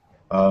affected.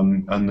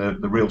 And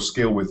the real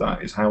skill with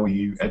that is how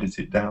you edit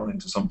it down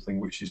into something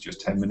which is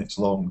just 10 minutes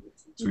long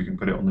so we can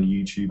put it on the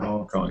YouTube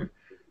archive.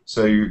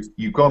 So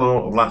you've got a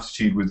lot of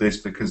latitude with this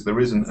because there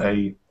isn't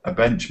a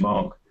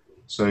benchmark.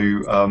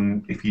 So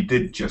if you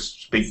did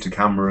just speak to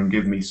camera and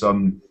give me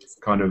some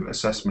kind of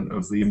assessment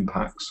of the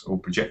impacts or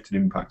projected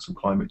impacts of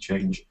climate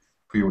change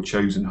for your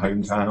chosen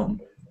hometown,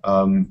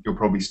 you'll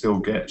probably still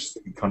get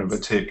kind of a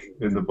tick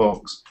in the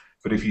box.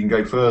 But if you can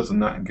go further than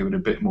that and give it a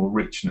bit more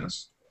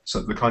richness,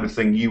 so the kind of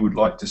thing you would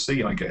like to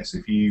see, I guess,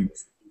 if you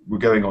were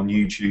going on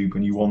YouTube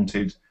and you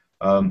wanted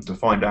to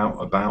find out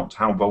about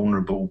how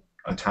vulnerable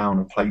a town,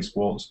 a place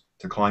was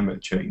to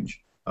climate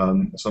change,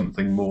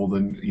 something more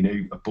than, you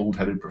know, a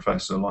bald-headed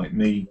professor like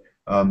me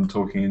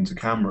talking into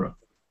camera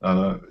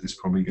is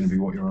probably going to be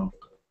what you're after.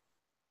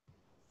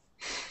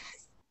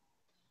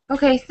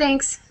 Okay,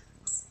 thanks.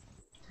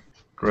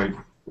 Great.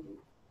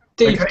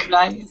 Dave, Okay. can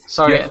I,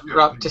 sorry, Yeah.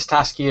 interrupt, just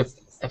ask you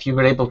if you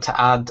were able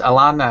to add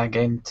Alana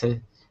again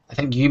to, I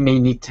think you may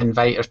need to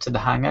invite her to the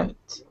Hangout.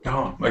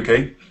 Oh,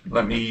 okay.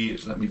 Let me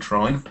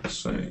try.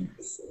 So,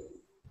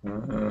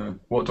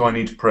 what do I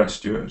need to press,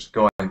 Stuart?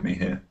 Guide me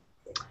here.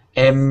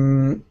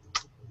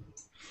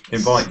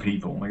 Invite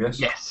people, I guess.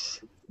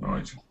 Yes. All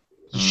right.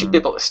 You should be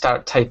able to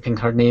start typing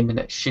her name and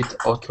it should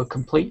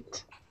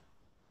autocomplete.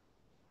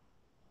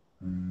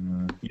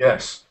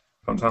 Yes.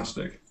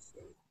 Fantastic.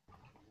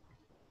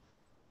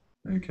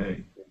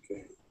 Okay.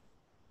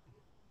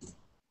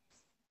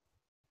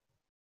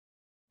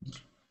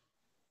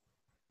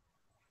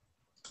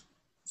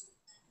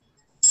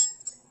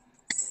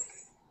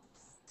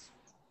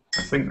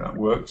 I think that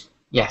worked.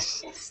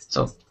 Yes.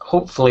 So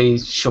hopefully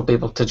she'll be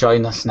able to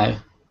join us now.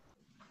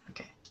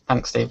 Okay.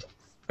 Thanks, Dave.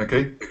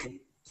 Okay.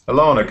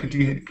 Alana,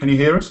 can you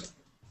hear us?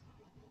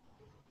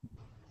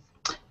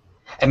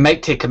 It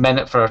might take a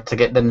minute for her to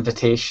get the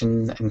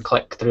invitation and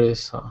click through,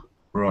 so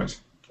Right.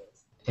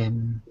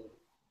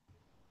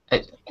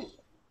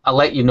 I'll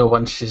let you know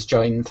once she's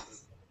joined.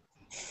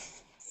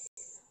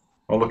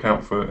 I'll look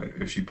out for it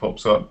if she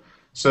pops up.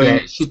 So Yeah,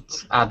 it should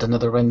add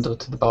another window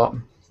to the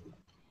bottom.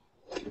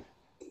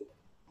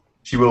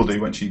 she will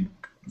do when she.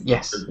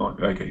 Yes.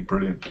 Okay,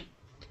 brilliant.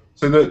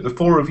 So the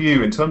four of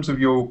you, in terms of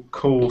your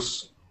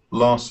course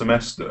last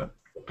semester,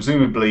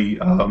 presumably,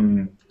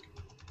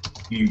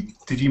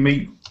 did you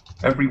meet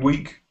every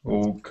week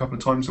or a couple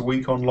of times a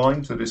week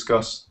online to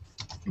discuss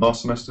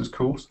last semester's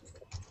course?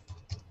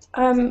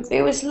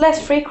 It was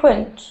less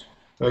frequent.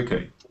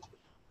 Okay.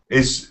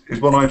 Is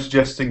what I'm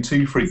suggesting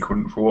too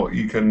frequent for what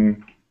you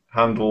can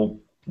handle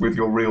with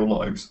your real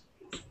lives?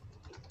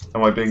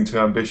 Am I being too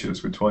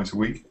ambitious with twice a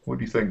week? What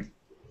do you think?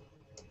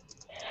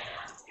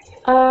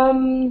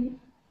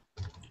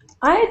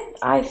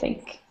 I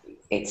think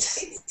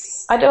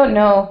it's, I don't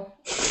know.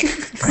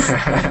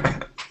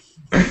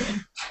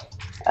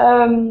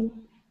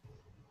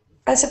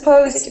 I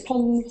suppose it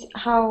depends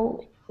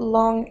how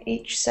long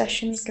each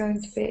session is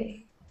going to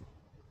be.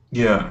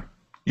 Yeah.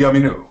 Yeah, I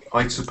mean,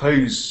 I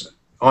suppose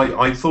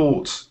I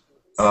thought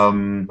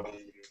that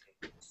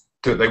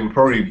they would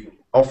probably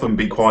often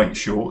be quite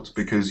short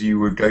because you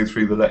would go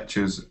through the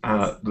lectures,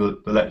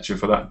 the lecture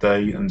for that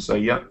day and say,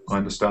 yeah, I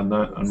understand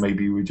that, and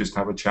maybe we just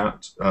have a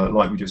chat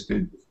like we just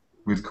did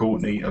with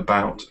Courtney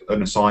about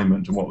an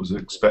assignment and what was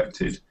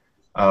expected,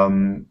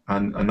 and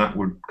that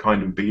would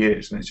kind of be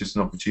it, and it's just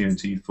an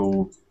opportunity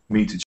for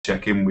me to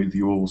check in with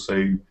you all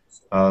so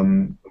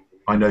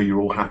I know you're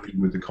all happy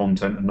with the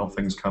content and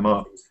nothing's come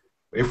up.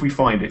 If we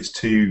find it's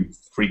too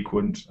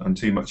frequent and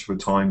too much of a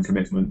time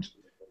commitment,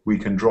 we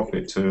can drop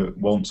it to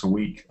once a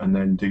week and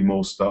then do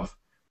more stuff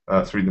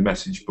through the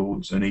message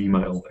boards and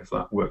email if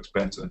that works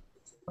better.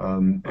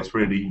 It's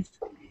really,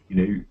 you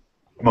know,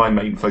 my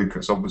main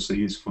focus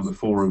obviously is for the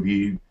four of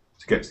you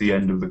to get to the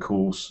end of the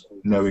course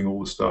knowing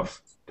all the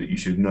stuff that you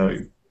should know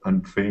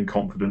and feeling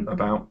confident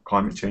about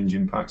climate change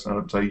impacts and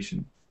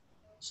adaptation.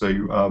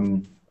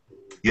 So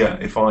yeah,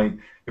 if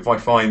I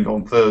find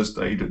on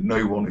Thursday that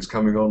no one is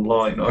coming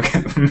online, I'll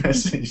get the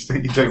message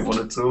that you don't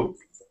want to talk.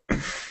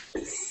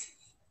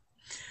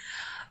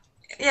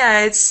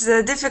 Yeah, it's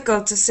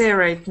difficult to say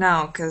right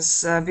now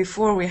because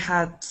before we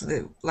had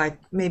like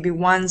maybe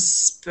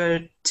once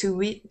per 2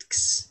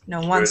 weeks,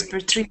 no, once per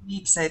 3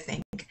 weeks, I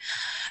think.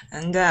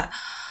 And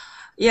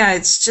yeah,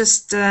 it's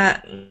just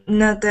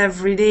not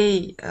every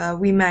day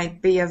we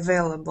might be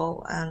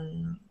available,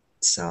 and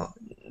so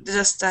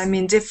just, I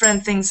mean,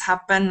 different things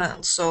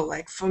happen. So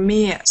like for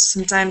me,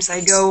 sometimes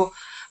I go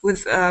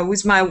with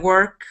my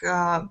work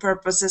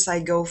purposes. I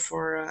go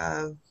for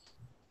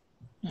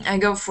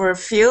a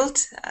field,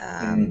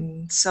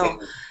 so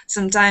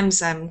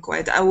sometimes I'm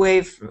quite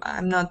away.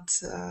 I'm not.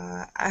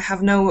 I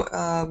have no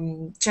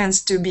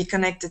chance to be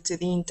connected to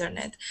the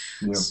internet,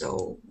 Yeah.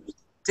 so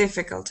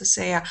difficult to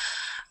say.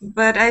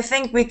 But I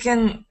think we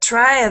can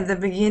try at the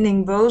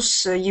beginning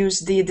both use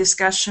the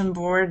discussion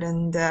board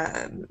and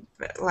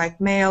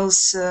like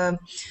mails, and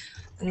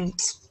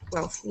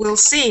well, we'll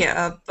see.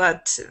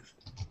 But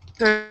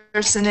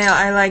personally,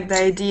 I like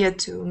the idea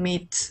to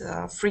meet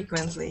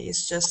frequently.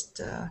 It's just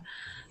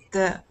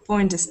the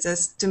point is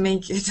just to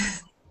make it.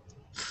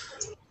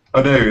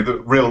 I know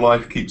that real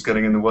life keeps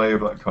getting in the way of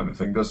that kind of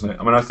thing, doesn't it?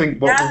 I mean, I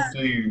think what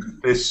we'll do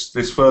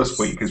this first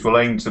week is we'll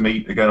aim to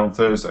meet again on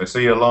Thursday.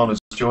 See, Alana's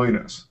joined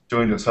us.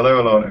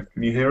 Hello, Alana.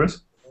 Can you hear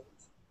us?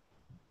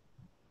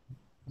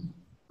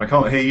 I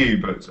can't hear you,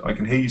 but I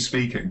can hear you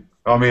speaking.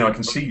 I mean, I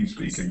can see you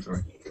speaking.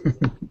 Sorry.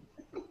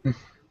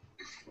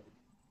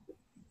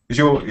 Is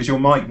your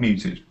mic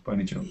muted by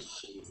any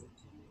chance?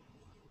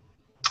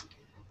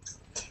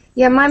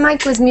 Yeah, my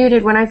mic was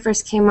muted when I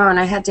first came on.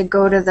 I had to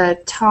go to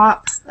the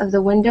top of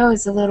the window.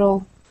 It's a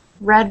little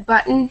red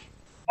button.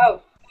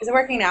 Oh, is it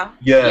working now?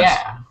 Yes.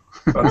 Yeah.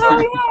 Oh,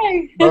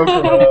 yay!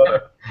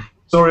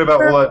 Sorry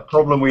about all that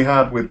problem we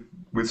had with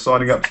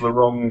signing up to the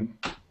wrong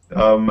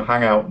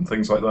Hangout and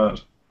things like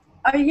that.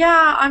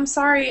 Yeah, I'm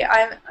sorry.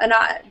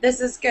 This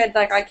is good.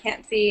 Like, I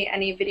can't see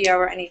any video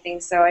or anything,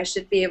 so I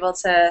should be able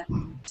to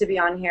be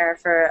on here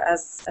for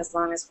as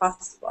long as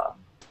possible.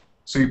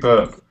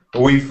 Superb.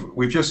 Well,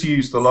 we've just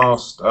used the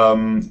last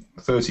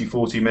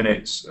 30-40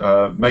 minutes.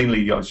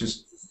 Mainly, I was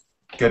just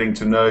getting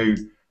to know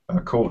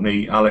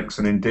Courtney, Alex,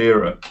 and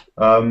Indira.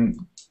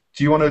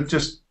 Do you want to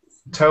just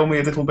tell me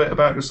a little bit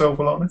about yourself,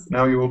 Alana?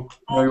 Now you're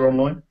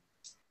online.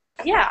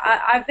 Yeah,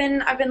 I've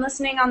been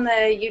listening on the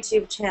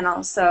YouTube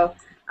channel, so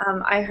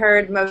I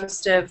heard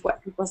most of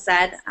what people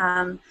said.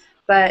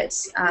 But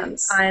I'm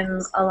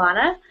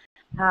Alana.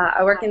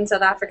 I work in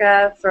South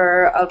Africa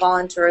for a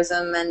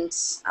volunteerism and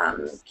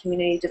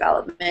community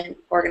development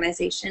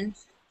organization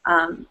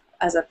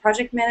as a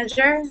project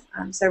manager.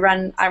 So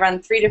I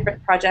run 3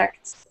 different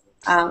projects.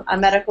 A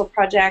medical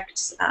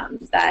project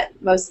that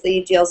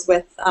mostly deals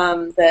with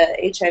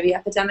the HIV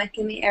epidemic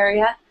in the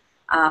area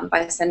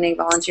by sending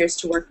volunteers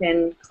to work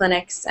in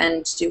clinics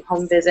and do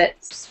home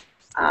visits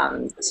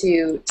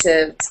to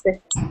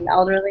sick and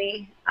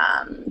elderly.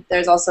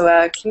 There's also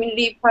a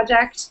community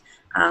project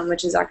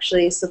which is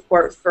actually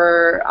support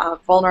for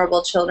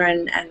vulnerable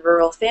children and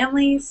rural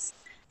families.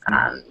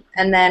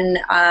 And then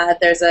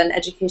there's an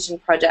education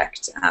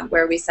project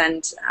where we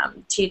send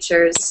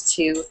teachers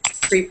to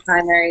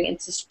pre-primary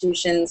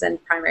institutions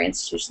and primary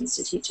institutions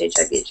to teach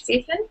HIV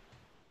education.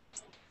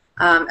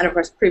 And of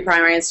course,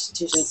 pre-primary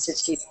institutions to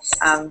teach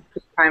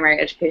primary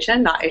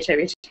education, not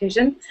HIV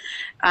education.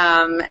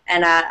 And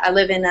I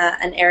live in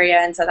an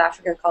area in South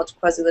Africa called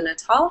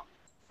KwaZulu-Natal,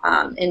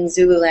 in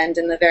Zululand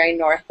in the very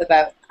north,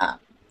 about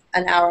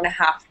an hour and a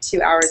half,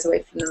 2 hours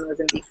away from the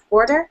Mozambique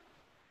border.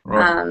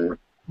 Right.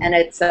 And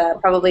it's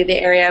probably the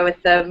area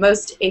with the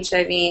most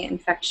HIV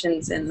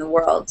infections in the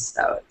world,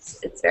 so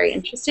it's very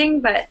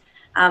interesting. But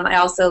I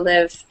also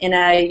live in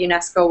a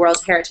UNESCO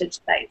World Heritage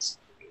Site.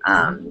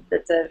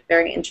 That's a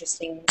very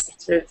interesting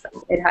sort of.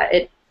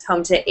 It's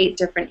home to 8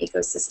 different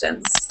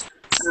ecosystems,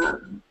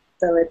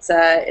 so it's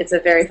a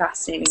very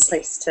fascinating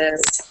place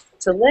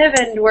to live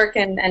and work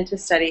and to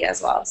study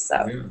as well. So,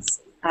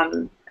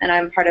 and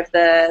I'm part of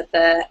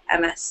the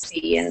MSc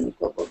in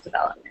Global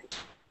Development.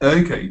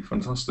 Okay,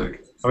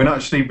 fantastic. I mean,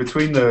 actually,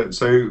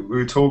 so we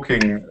were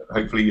talking,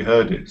 hopefully you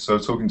heard it, so I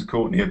was talking to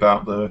Courtney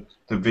about the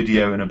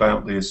video and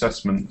about the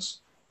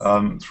assessments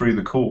through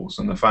the course,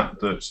 and the fact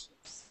that,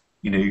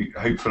 you know,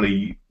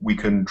 hopefully we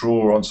can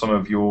draw on some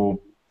of your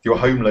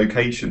home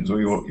locations or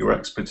your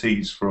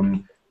expertise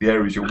from the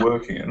areas you're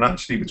working in. And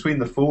actually, between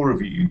the 4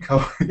 of you, you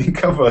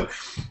cover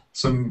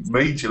some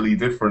majorly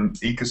different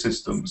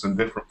ecosystems and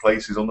different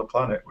places on the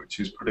planet, which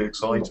is pretty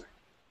exciting.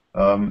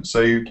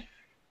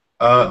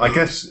 I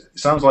guess it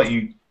sounds like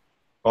you,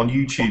 on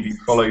YouTube, you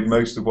followed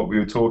most of what we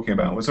were talking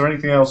about. Was there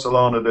anything else,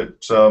 Alana,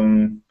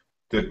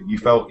 that you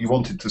felt you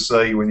wanted to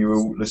say when you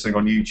were listening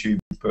on YouTube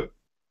but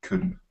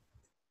couldn't?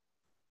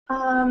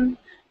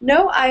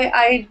 No,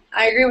 I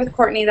agree with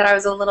Courtney that I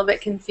was a little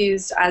bit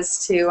confused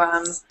as to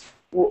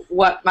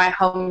what my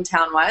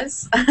hometown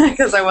was,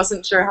 because I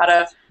wasn't sure how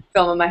to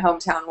film in my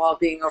hometown while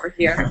being over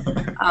here.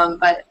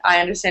 But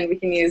I understand I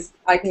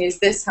can use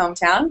this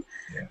hometown.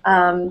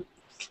 Yeah.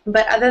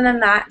 But other than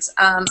that,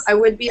 I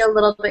would be a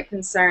little bit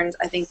concerned.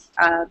 I think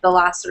the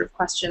last sort of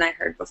question I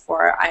heard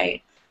before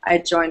I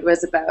joined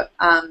was about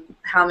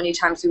how many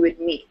times we would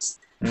meet.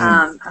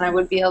 And I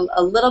would be a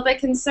little bit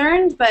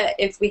concerned, but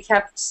if we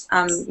kept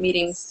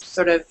meetings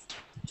sort of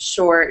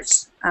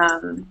short,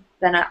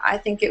 then I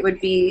think it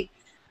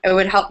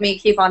would help me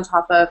keep on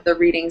top of the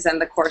readings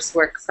and the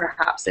coursework,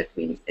 perhaps, if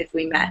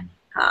we met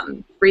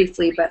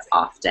briefly but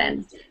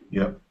often.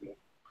 Yeah.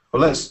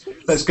 Well,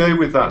 let's go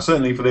with that.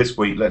 Certainly for this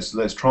week,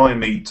 let's try and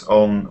meet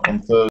on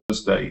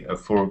Thursday at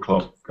 4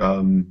 o'clock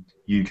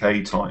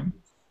UK time.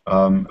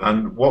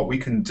 And what we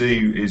can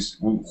do is,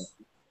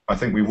 I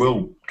think we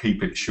will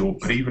keep it short.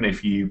 But even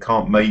if you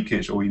can't make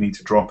it or you need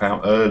to drop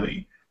out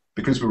early,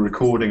 because we're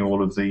recording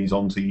all of these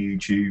onto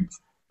YouTube,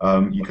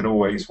 you can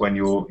always, when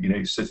you're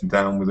sitting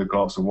down with a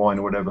glass of wine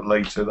or whatever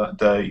later that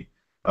day,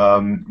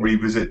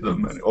 revisit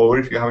them. Or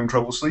if you're having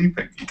trouble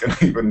sleeping, you can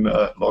even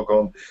log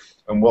on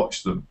and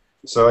watch them.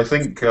 So I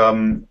think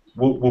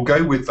we'll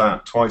go with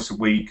that twice a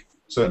week,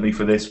 certainly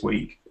for this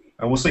week,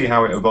 and we'll see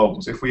how it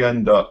evolves. If we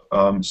end up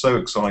so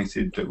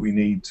excited that we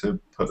need to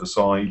put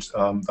aside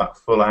that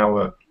full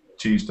hour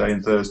Tuesday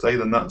and Thursday,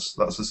 then that's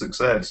a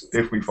success.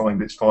 If we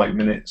find it's 5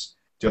 minutes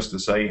just to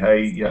say,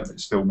 hey, yeah,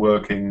 it's still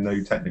working,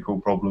 no technical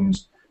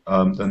problems,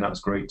 then that's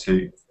great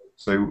too.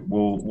 So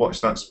we'll watch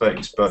that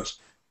space. But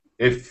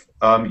if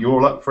you're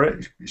all up for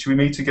it, should we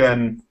meet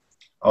again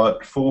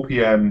at 4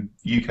 p.m.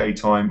 UK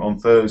time on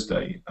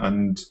Thursday,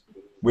 and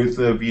with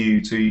the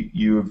view to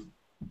you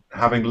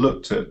having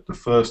looked at the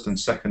first and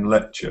second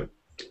lecture,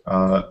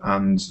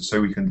 and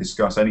so we can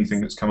discuss anything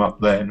that's come up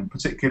then, and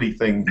particularly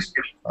things,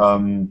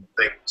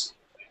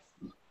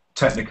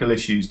 technical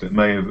issues that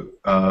may have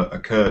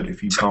occurred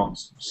if you can't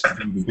see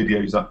the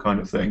videos, that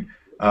kind of thing,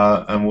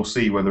 and we'll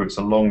see whether it's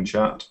a long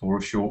chat or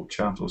a short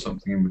chat or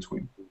something in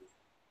between.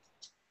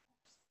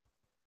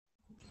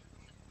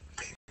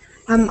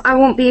 I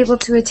won't be able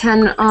to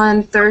attend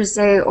on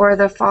Thursday or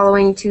the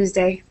following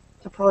Tuesday.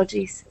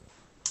 Apologies.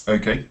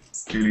 Okay,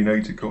 duly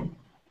noted, Colin.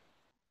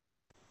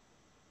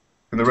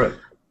 Can the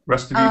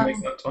rest of you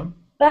make that time?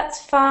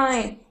 That's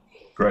fine.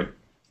 Great.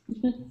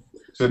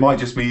 So it might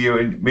just be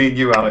me and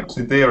you, Alex,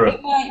 and Dira.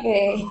 It might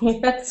be.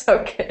 That's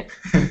okay.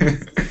 You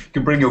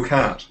can bring your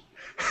cat.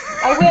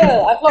 I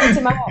will. I've locked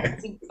him out.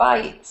 He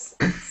bites.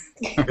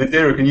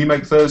 Dira, can you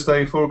make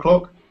Thursday 4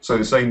 o'clock? So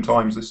the same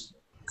time as this?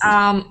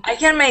 I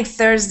can make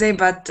Thursday,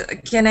 but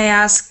can I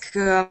ask,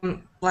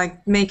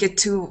 like, make it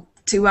two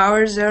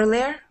hours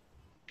earlier?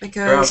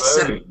 Because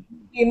it'd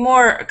be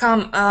more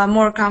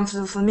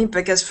comfortable for me,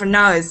 because for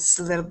now it's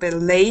a little bit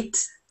late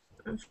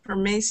for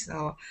me,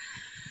 so.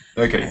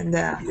 Okay. And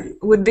it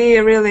would be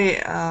really,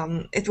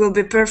 it will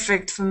be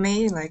perfect for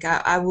me. Like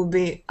I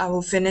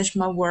will finish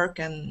my work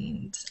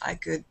and I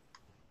could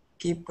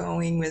keep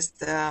going with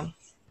the,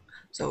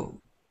 so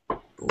it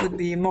would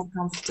be more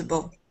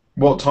comfortable.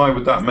 What time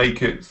would that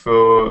make it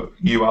for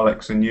you,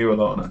 Alex, and you,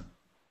 Alana?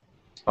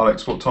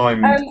 Alex, what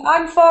time?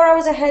 I'm 4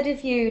 hours ahead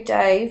of you,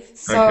 Dave.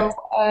 So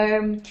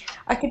Okay.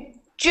 I could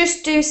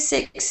just do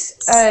 6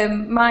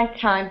 my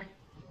time,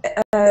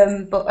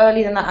 but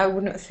earlier than that I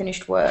wouldn't have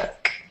finished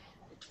work.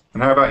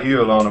 And how about you,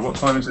 Alana? What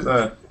time is it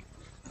there?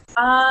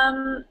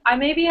 I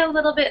may be a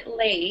little bit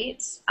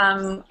late.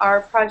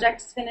 Our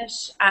projects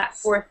finish at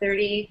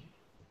 4:30,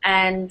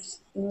 and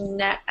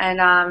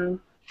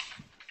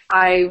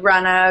I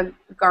run a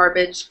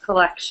garbage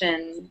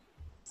collection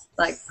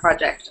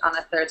project on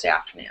a Thursday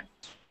afternoon.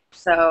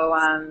 So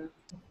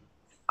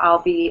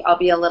I'll be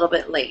a little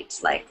bit late,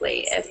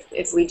 likely,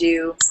 if we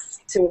do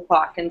 2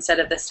 o'clock instead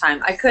of this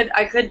time. I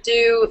could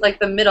do like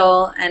the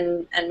middle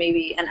and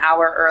maybe an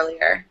hour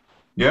earlier.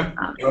 Yeah.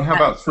 Well, how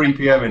about 3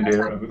 p.m. in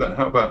Dira?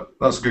 How about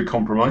that's a good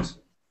compromise?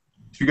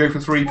 Should we go for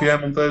 3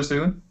 p.m. on Thursday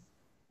then?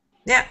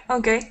 Yeah.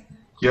 Okay.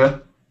 Yeah.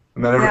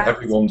 And then Yeah.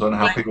 everyone's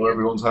unhappy or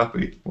everyone's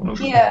happy.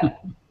 Yeah.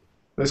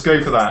 Let's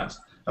go for that.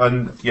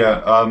 And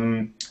yeah,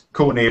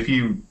 Courtney, if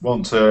you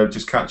want to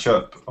just catch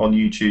up on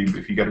YouTube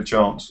if you get a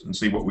chance and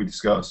see what we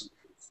discuss.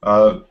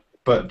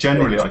 But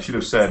generally, I should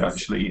have said,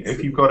 actually,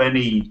 if you've got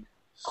any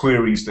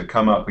queries that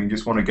come up and you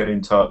just want to get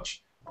in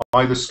touch,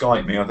 either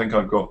Skype me, I think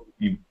I've got,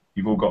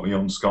 you've all got me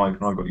on Skype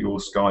and I've got your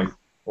Skype,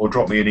 or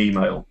drop me an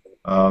email.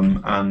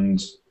 And,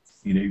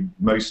 you know,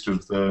 most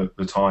of the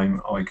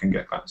time I can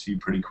get back to you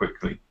pretty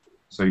quickly.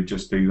 So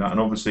just do that. And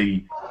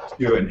obviously,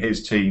 Stuart and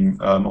his team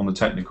on the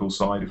technical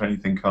side, if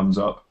anything comes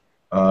up,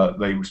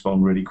 they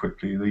respond really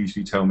quickly. They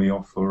usually tell me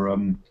off for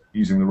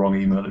using the wrong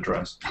email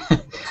address.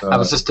 So, I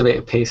was just about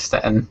to paste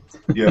it in.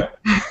 Yeah.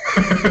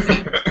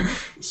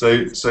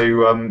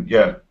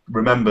 Yeah,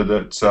 remember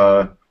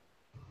that,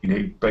 you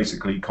know,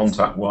 basically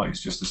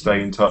contact-wise, just to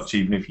stay in touch,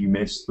 even if you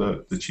miss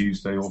the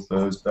Tuesday or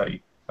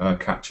Thursday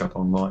catch up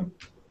online.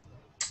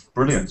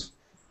 Brilliant.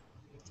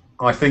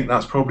 I think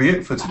that's probably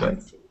it for today.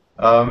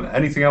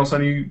 Anything else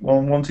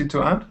anyone wanted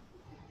to add?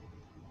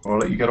 Or I'll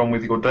let you get on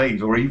with your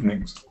days or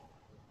evenings.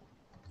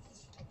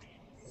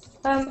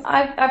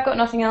 I've got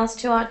nothing else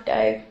to add,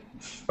 Dave.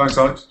 Thanks,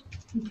 Alex.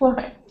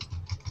 Right.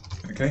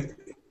 Okay.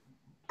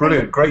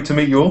 Brilliant. Great to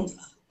meet you all.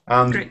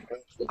 And Great.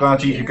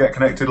 glad you could get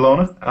connected,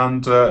 Lana.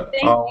 And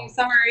Thank you.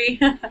 Sorry.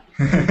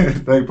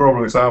 no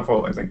problem. It's our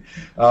fault, I think.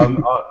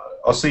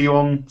 I'll see you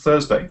on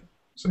Thursday.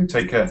 So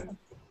take care.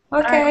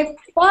 Okay.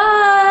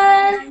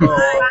 Bye.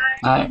 Bye.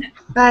 Bye.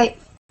 Bye.